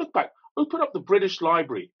look back. Open up the British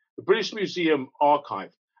Library, the British Museum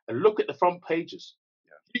archive, and look at the front pages.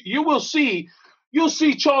 Yeah. You will see. You'll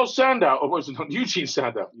see Charles Sandow, or was it not Eugene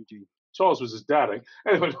Sandow? Eugene. Charles was his dad.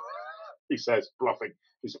 Anyway, he says, bluffing.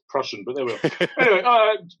 He's a Prussian, but there we go. Anyway,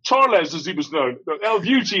 Charles, as he was known,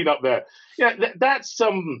 Eugene up there. Yeah, that's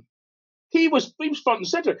He was front and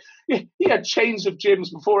center. He had chains of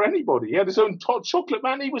gyms before anybody. He had his own chocolate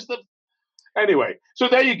man. He was Anyway, so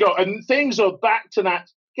there you go. And things are back to that.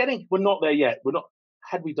 We're not there yet. We're not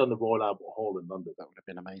had we done the Royal Albert Hall in London, that would have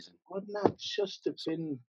been amazing. Wouldn't that just have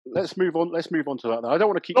been? Let's move on. Let's move on to that. Now. I don't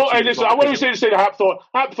want to keep. Oh, hey, listen. I want to say to Hapthor.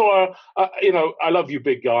 Hapthor, you know, I love you,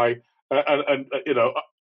 big guy, and you know,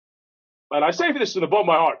 and I say this from the bottom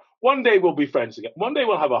of my heart. One day we'll be friends again. One day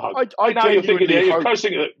we'll have a hug. I now you're thinking genuinely you're hope-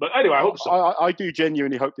 cursing it, but anyway, I hope so. I do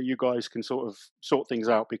genuinely hope that you guys can sort things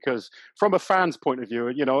out, because from a fan's point of view,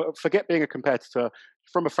 you know, forget being a competitor.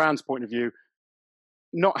 From a fan's point of view,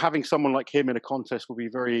 not having someone like him in a contest will be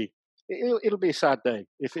it'll be a sad day.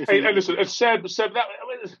 Hey, listen, Seb, that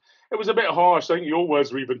it was a bit harsh. I think your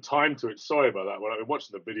words were even timed to it. Sorry about that. When I was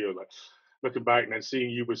watching the video, like looking back and then seeing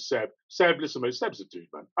you with Seb. Seb, listen, man, Seb's a dude,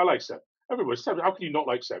 man. I like Seb. Everybody, Seb. How can you not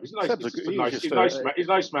like Seb? He's nice. He's a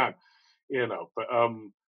nice man. You know, but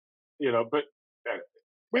you know, but.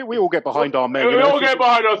 We all get behind our men. We all get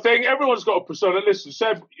behind our thing. Everyone's got a persona. Listen,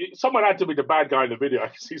 Seb, someone had to be the bad guy in the video. I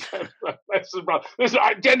can see Seb. Listen,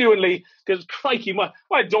 I genuinely, because crikey, my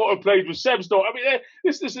daughter played with Seb's daughter. I mean,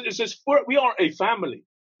 we are a family.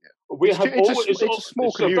 Yeah. We have it's a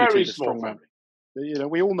small community. A very small family. You know,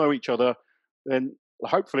 we all know each other. Then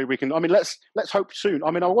hopefully we can. I mean, let's hope soon.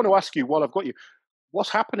 I mean, I want to ask you while I've got you,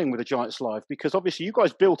 what's happening with the Giants Live? Because obviously you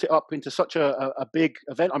guys built it up into such a big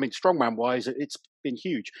event. I mean, strongman wise, it's been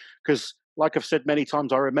huge. Because like I've said many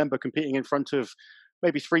times, I remember competing in front of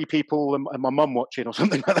maybe 3 people and my mum watching or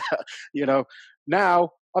something like that. You know,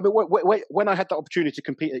 now, I mean, when I had the opportunity to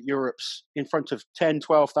compete at Europe's in front of 10,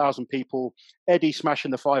 12,000 people, Eddie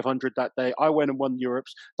smashing the 500 that day, I went and won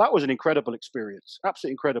Europe's. That was an incredible experience,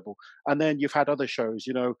 absolutely incredible. And then you've had other shows,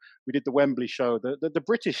 you know, we did the Wembley show. The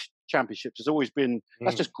British Championships has always been,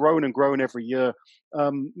 that's just grown and grown every year.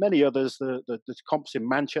 Many others, the comps in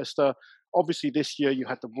Manchester. Obviously this year you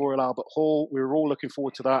had the Royal Albert Hall. We were all looking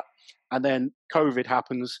forward to that. And then COVID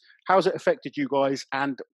happens. How's it affected you guys,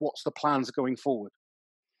 and what's the plans going forward?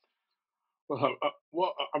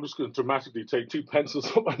 Well, I'm just going to dramatically take 2 pencils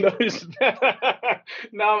off my nose.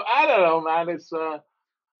 No, I don't know, man. You know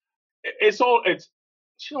what? It's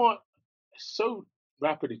so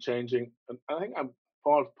rapidly changing, and I think I'm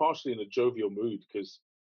partially in a jovial mood because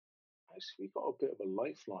actually we got a bit of a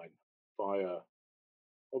lifeline via,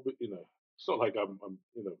 you know, it's not like I'm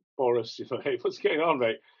you know, Boris, you know, hey, what's going on,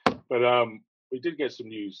 mate? But we did get some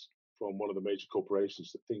news from one of the major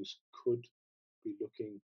corporations that things could be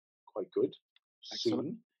looking quite good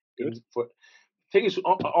soon. Good. Thing is,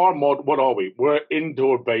 our mod, what are we? We're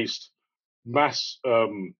indoor-based mass,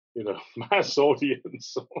 you know, mass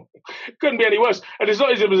audience. Couldn't be any worse. And it's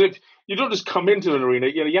not as if you don't just come into an arena.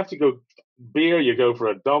 You know, you have to go beer. You go for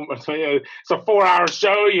a dump. You know, it's a 4-hour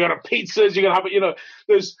show. You got pizzas. You got to have, you know,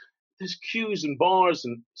 there's queues and bars,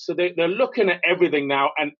 and so they're looking at everything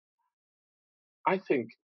now. And I think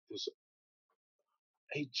there's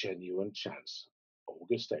a genuine chance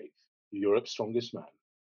August 8th. Europe's Strongest Man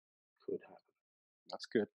could happen. That's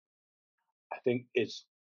good. I think it's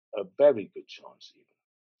a very good chance, even.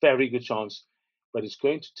 Very good chance, but it's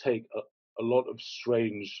going to take a lot of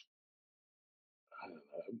strange, I don't know,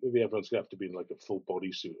 maybe everyone's going to have to be in like a full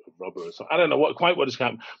bodysuit of rubber or something. I don't know quite what is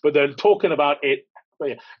happening, but they're talking about it. But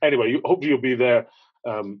yeah. Anyway, hopefully you'll be there,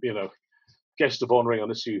 you know, guest of honoring,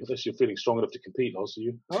 unless you're feeling strong enough to compete, also.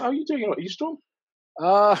 How are you doing? Are you strong?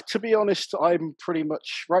 To be honest, I'm pretty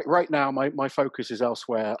much right now. My focus is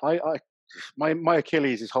elsewhere. My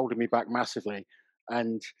Achilles is holding me back massively,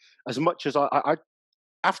 and as much as I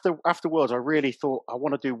afterwards, I really thought I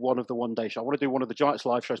want to do one of the one-day shows. I want to do one of the Giants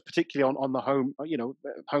Live shows, particularly on the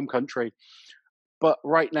home country. But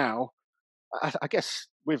right now, I guess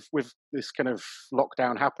with this kind of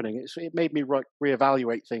lockdown happening, it made me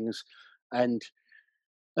reevaluate things, and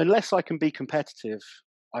unless I can be competitive,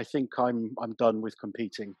 I think I'm done with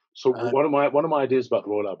competing. So one of my ideas about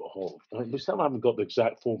the Royal Albert Hall, we still haven't got the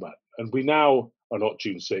exact format, and we now are not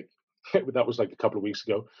June 6th. That was like a couple of weeks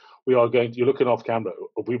ago. We are going. You're looking off camera.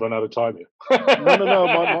 Have we run out of time here? No.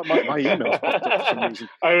 My email's popped up for some reason.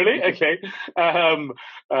 Oh, really? Okay.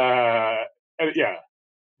 Yeah.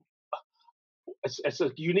 It's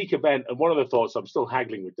a unique event, and one of the thoughts I'm still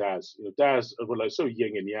haggling with Daz. You know, Daz, we're like so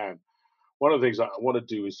yin and yang. One of the things I want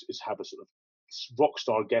to do is have a sort of rock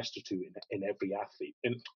star guest or two in every athlete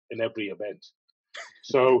in every event.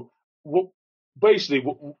 So what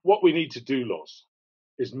we need to do, Los,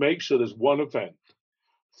 is make sure there's one event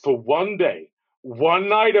for one day, one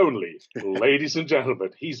night only. Ladies and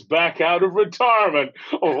gentlemen, he's back out of retirement.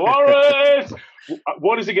 Lawrence,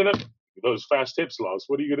 what is he gonna? Those fast tips, Lars.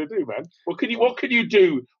 What are you gonna do, man? What can you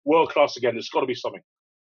do world class again? There's got to be something.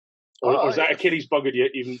 Or is that Achilles buggered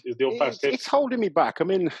yet? Even the old fast tips? It's holding me back. I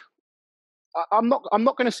mean, I'm not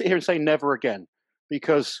going to sit here and say never again,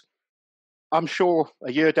 because I'm sure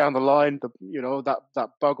a year down the line, that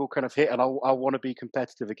bug will kind of hit, and I'll want to be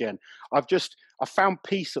competitive again. I found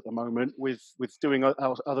peace at the moment with doing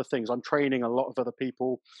other things. I'm training a lot of other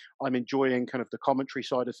people. I'm enjoying kind of the commentary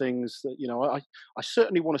side of things. I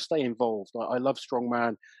certainly want to stay involved. I love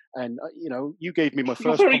Strongman, and you gave me my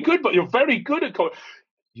You're first. very good, but you're very good at.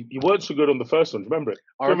 You weren't so good on the first one. Remember it?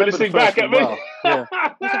 I remember listening the first back at one me. well.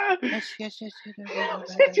 Yeah. Yes. You're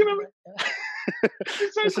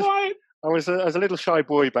so quiet. I was a little shy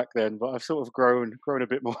boy back then, but I've sort of grown a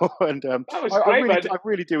bit more, and that was great, man. I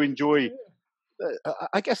really do enjoy.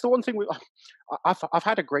 I guess the one thing I've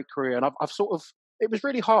had a great career, and I've sort of, it was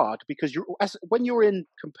really hard because when you're in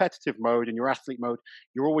competitive mode and you're athlete mode,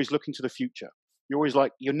 you're always looking to the future. You're always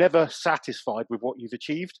like, you're never satisfied with what you've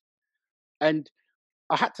achieved, and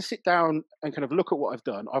I had to sit down and kind of look at what I've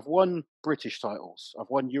done. I've won British titles. I've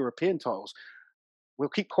won European titles. We'll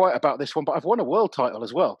keep quiet about this one, but I've won a world title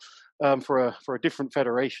as well, for a different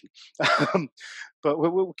federation. But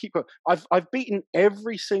we'll keep. I've beaten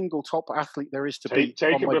every single top athlete there is to beat.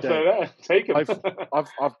 Take him if they're there. Take him.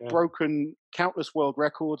 I've broken countless world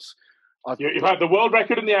records. You've had the world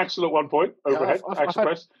record in the axle at one point, overhead, axle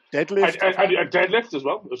press. Deadlift. And deadlift as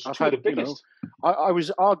well. Those two of the biggest. I was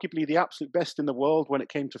arguably the absolute best in the world when it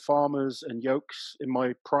came to farmers and yokes in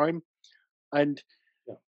my prime. And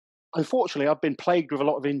unfortunately, I've been plagued with a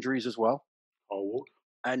lot of injuries as well. Oh.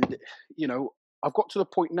 And, I've got to the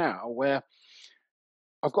point now where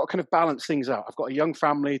I've got to kind of balance things out. I've got a young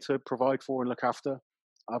family to provide for and look after.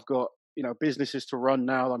 I've got, businesses to run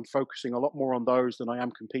now. I'm focusing a lot more on those than I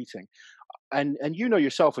am competing. And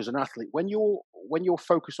yourself as an athlete, when you're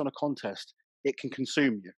focused on a contest, it can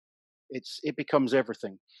consume you. It becomes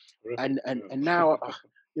everything. And now,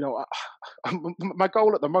 my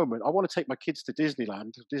goal at the moment, I want to take my kids to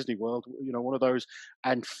Disneyland, Disney World, one of those,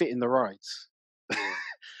 and fit in the rides.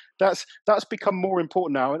 That's become more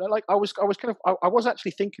important now. And I was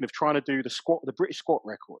actually thinking of trying to do the British squat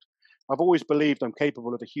record. I've always believed I'm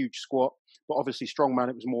capable of a huge squat, but obviously Strongman,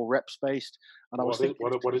 it was more reps based. And what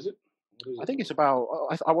is it? I think it's about.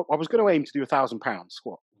 I was going to aim to do 1,000 pounds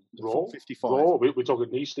squat. Raw, 55. Raw. We're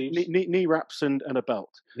talking knee sleeves, knee wraps, and a belt.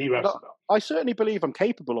 Knee wraps. I certainly believe I'm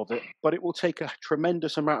capable of it, but it will take a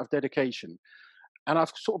tremendous amount of dedication. And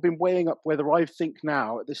I've sort of been weighing up whether I think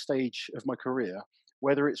now at this stage of my career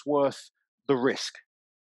whether it's worth the risk,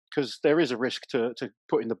 because there is a risk to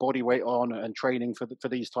putting the body weight on and training for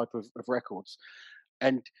these type of records.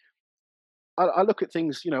 And I look at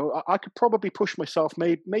things, I could probably push myself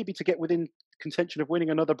maybe to get within contention of winning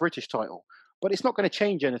another British title, but it's not going to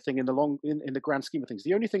change anything in the grand scheme of things.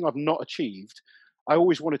 The only thing I've not achieved, I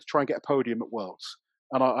always wanted to try and get a podium at Worlds,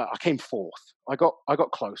 and I came fourth. I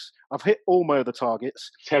got close. I've hit all my other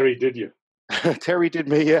targets. Terry, did you? Terry did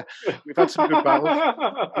me. Yeah, we've had some good battles.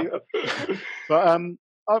 But you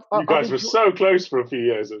guys were so close for a few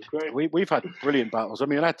years. It was great. We've had brilliant battles. I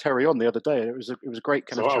mean, I had Terry on the other day. It was a great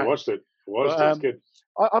kind of. I watched it. It's good.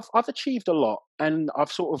 I've achieved a lot, and I'm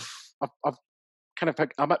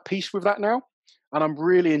at peace with that now, and I'm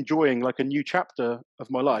really enjoying like a new chapter of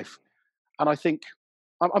my life. And I think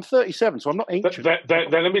I'm 37, so I'm not ancient.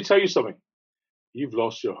 Then let me tell you something. You've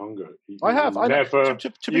lost your hunger. I have. Never.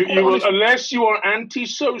 You will, unless you are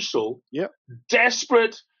antisocial,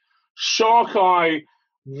 desperate, shark eye,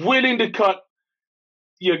 willing to cut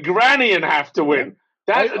your granny in half to win.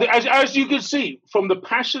 As you can see from the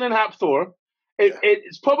passion in Thor,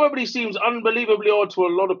 it probably seems unbelievably odd to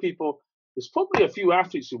a lot of people. There's probably a few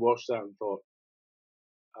athletes who watched that and thought,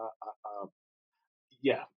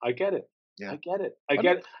 "Yeah, I get it. Yeah. I get it.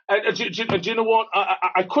 And do you know what?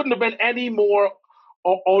 I couldn't have been any more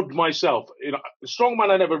odd myself. Strongman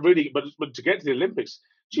I never really, but to get to the Olympics,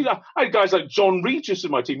 I had guys like John Regis in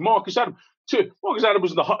my team, Marcus Adam. Marcus Adam was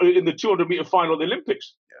in the 200-meter final of the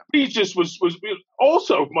Olympics. Yeah. Regis was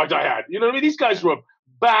also, might I add. I mean, these guys were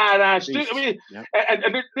badass.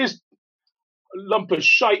 And this lump of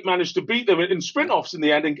shite managed to beat them in sprint-offs in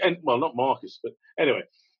the end. And well, not Marcus, but anyway.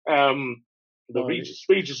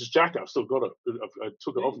 Regis' jacket, I've still got it. I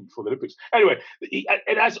took it off him before the Olympics. Anyway,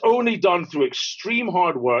 it has only done through extreme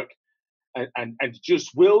hard work and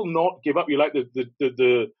just will not give up. You like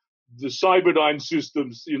the Cyberdyne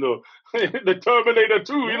systems, the Terminator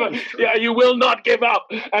 2. You will not give up.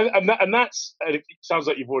 And that's. And it sounds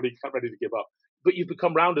like you've already come ready to give up, but you've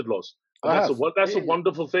become rounded, Loz. That's a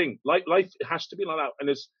wonderful thing. Life has to be like that, and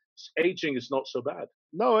aging is not so bad.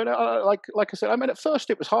 No, and like I said, I mean, at first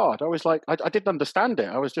it was hard. I was like, I didn't understand it.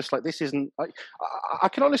 I was just like, this isn't. I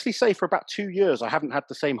can honestly say, for about 2 years, I haven't had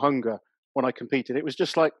the same hunger when I competed. It was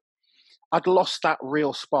just like, I'd lost that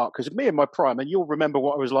real spark. Because me in my prime, and you'll remember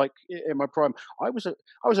what I was like in my prime. I was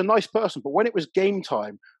a nice person, but when it was game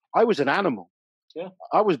time, I was an animal. Yeah.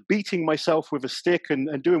 I was beating myself with a stick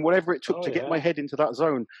and doing whatever it took to get my head into that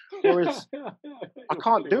zone. Whereas I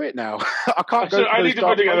can't do it now. I can't go. I need to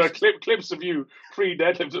put together clips of you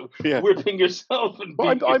pre-deadlift, whipping yourself.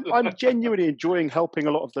 But I'm genuinely enjoying helping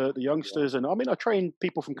a lot of the youngsters, and I mean I train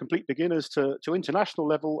people from complete beginners to international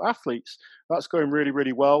level athletes. That's going really,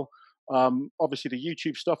 really well. Obviously the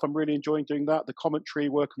YouTube stuff, I'm really enjoying doing that. The commentary,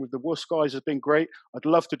 working with the Wuss guys has been great. I'd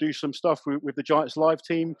love to do some stuff with the Giants Live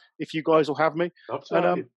team if you guys will have me.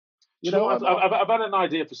 And, you know, I've had an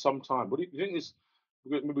idea for some time. What do you think is?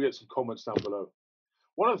 Maybe get some comments down below.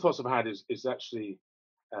 One of the thoughts I've had is actually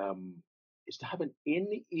is to have an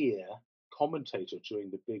in-ear commentator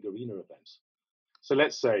during the big arena events. So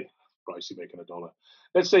let's say, Bryce, you're making $1.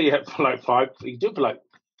 Let's say you have for like you do it for like,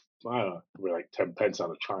 I don't know, like 10 pence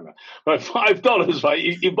out of China. But $5, right?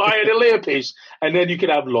 You buy an earpiece and then you can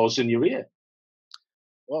have Loz in your ear.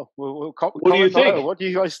 Well, what do you think? What do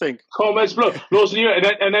you guys think? Comments below. Loz in your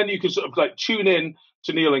ear. And then you can sort of like tune in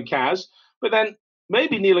to Neil and Kaz. But then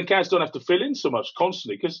maybe Neil and Kaz don't have to fill in so much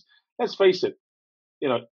constantly because let's face it, you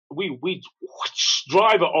know, we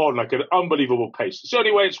drive it on like an unbelievable pace. It's the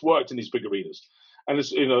only way it's worked in these big arenas. And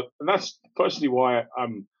it's, you know, and that's personally why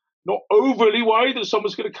I'm not overly worried that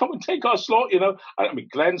someone's going to come and take our slot. You know, I mean,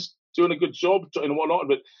 Glenn's doing a good job and whatnot,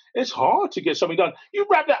 but it's hard to get something done. You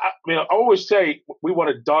wrap that. I mean, I always say we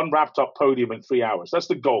want a done, wrapped up podium in 3 hours. That's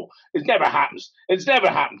the goal. It never happens. It's never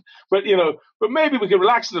happened. But you know, but maybe we could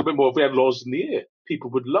relax a little bit more if we had Laws in the ear.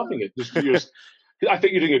 People would loving it. Just I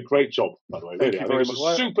think you're doing a great job, by the way. Really, I think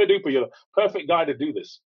it's super duper. You're the perfect guy to do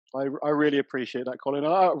this. I really appreciate that, Colin.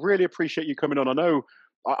 And I really appreciate you coming on. I know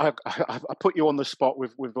I put you on the spot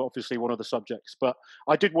with obviously one of the subjects, but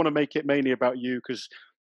I did want to make it mainly about you because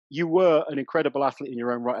you were an incredible athlete in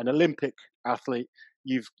your own right, an Olympic athlete.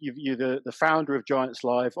 You're the founder of Giants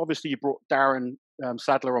Live. Obviously, you brought Darren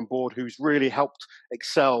Sadler on board, who's really helped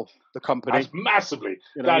excel the company. That's massively.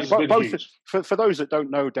 You know, That's huge. For those that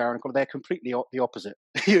don't know Darren, they're completely the opposite.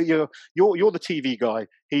 you're the TV guy.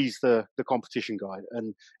 He's the competition guy,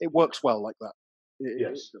 and it works well like that.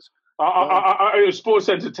 Yes. Sports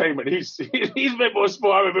entertainment. He's a bit more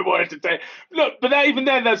sport. I'm a bit more entertainment. Look, but even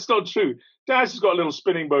then, that's not true. Daz has got a little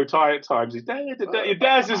spinning bow tie at times.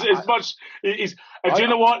 Daz is as much. And do you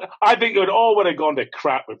know what? I think it would all would have gone to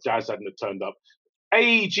crap if Daz hadn't have turned up.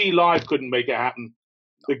 AEG Live couldn't make it happen.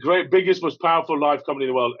 The biggest, most powerful live company in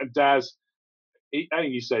the world, and Daz. I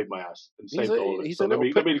think he saved my ass and saved all of it. So let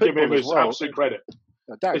me give him his absolute credit.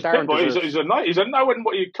 He's a knight. I wouldn't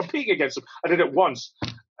want you competing against him. I did it once,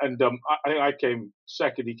 and I think I came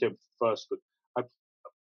second. He came first, but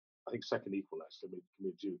I think second equal last.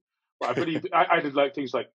 Me do. But I believe I did like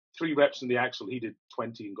things like 3 reps in the axle. He did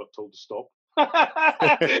 20 and got told to stop.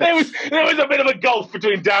 There was a bit of a gulf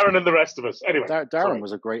between Darren and the rest of us. Anyway, Darren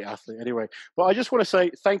was a great athlete. Anyway, but I just want to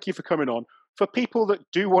say thank you for coming on. For people that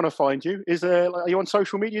do want to find you, are you on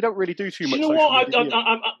social media? You don't really do too much. You know what?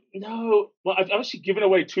 No. Well, I've actually given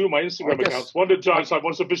away 2 of my Instagram accounts. One to Giants Live,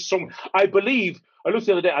 one to Fish Song. I believe. I looked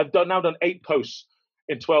the other day. I've now done 8 posts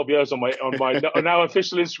in 12 years on my now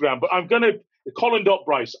official Instagram. But I'm gonna Colin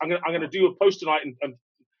Bryce. I'm gonna do a post tonight and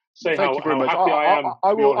say how happy I am.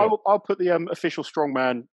 I'll put the official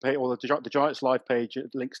Strongman page or the Giants Live page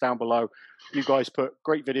links down below. You guys put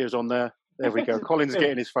great videos on there. There we go. Colin's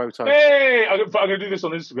getting his photo. Hey, I'm going to do this on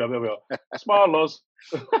Instagram. There we are. Smile, Loz.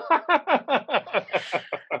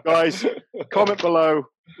 Guys, comment below,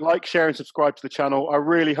 like, share, and subscribe to the channel. I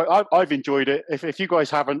really hope I've enjoyed it. If you guys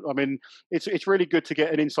haven't, I mean, it's really good to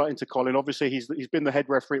get an insight into Colin. Obviously, he's been the head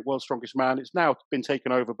referee at World's Strongest Man. It's now been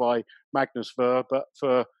taken over by Magnus Ver, but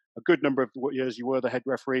for a good number of years you were the head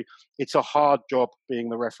referee. It's a hard job being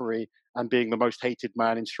the referee and being the most hated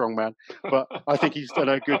man in Strongman, but I think he's done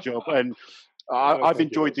a good job, and I've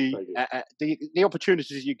enjoyed the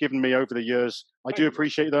opportunities you've given me over the years. I do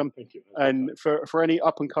appreciate them. Thank you. And for any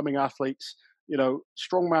up and coming athletes, you know,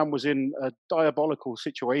 Strongman was in a diabolical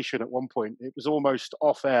situation at one point. It was almost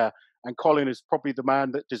off air, and Colin is probably the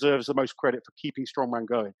man that deserves the most credit for keeping Strongman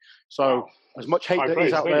going. So as much hate that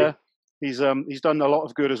is out there, he's done a lot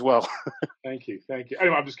of good as well. Thank you.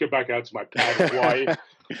 Anyway, I'm just getting back out to my pad of Hawaii.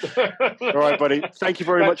 All right, buddy. Thank you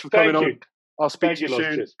very much for coming on. I'll speak to you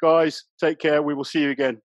soon. Guys, take care. We will see you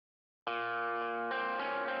again.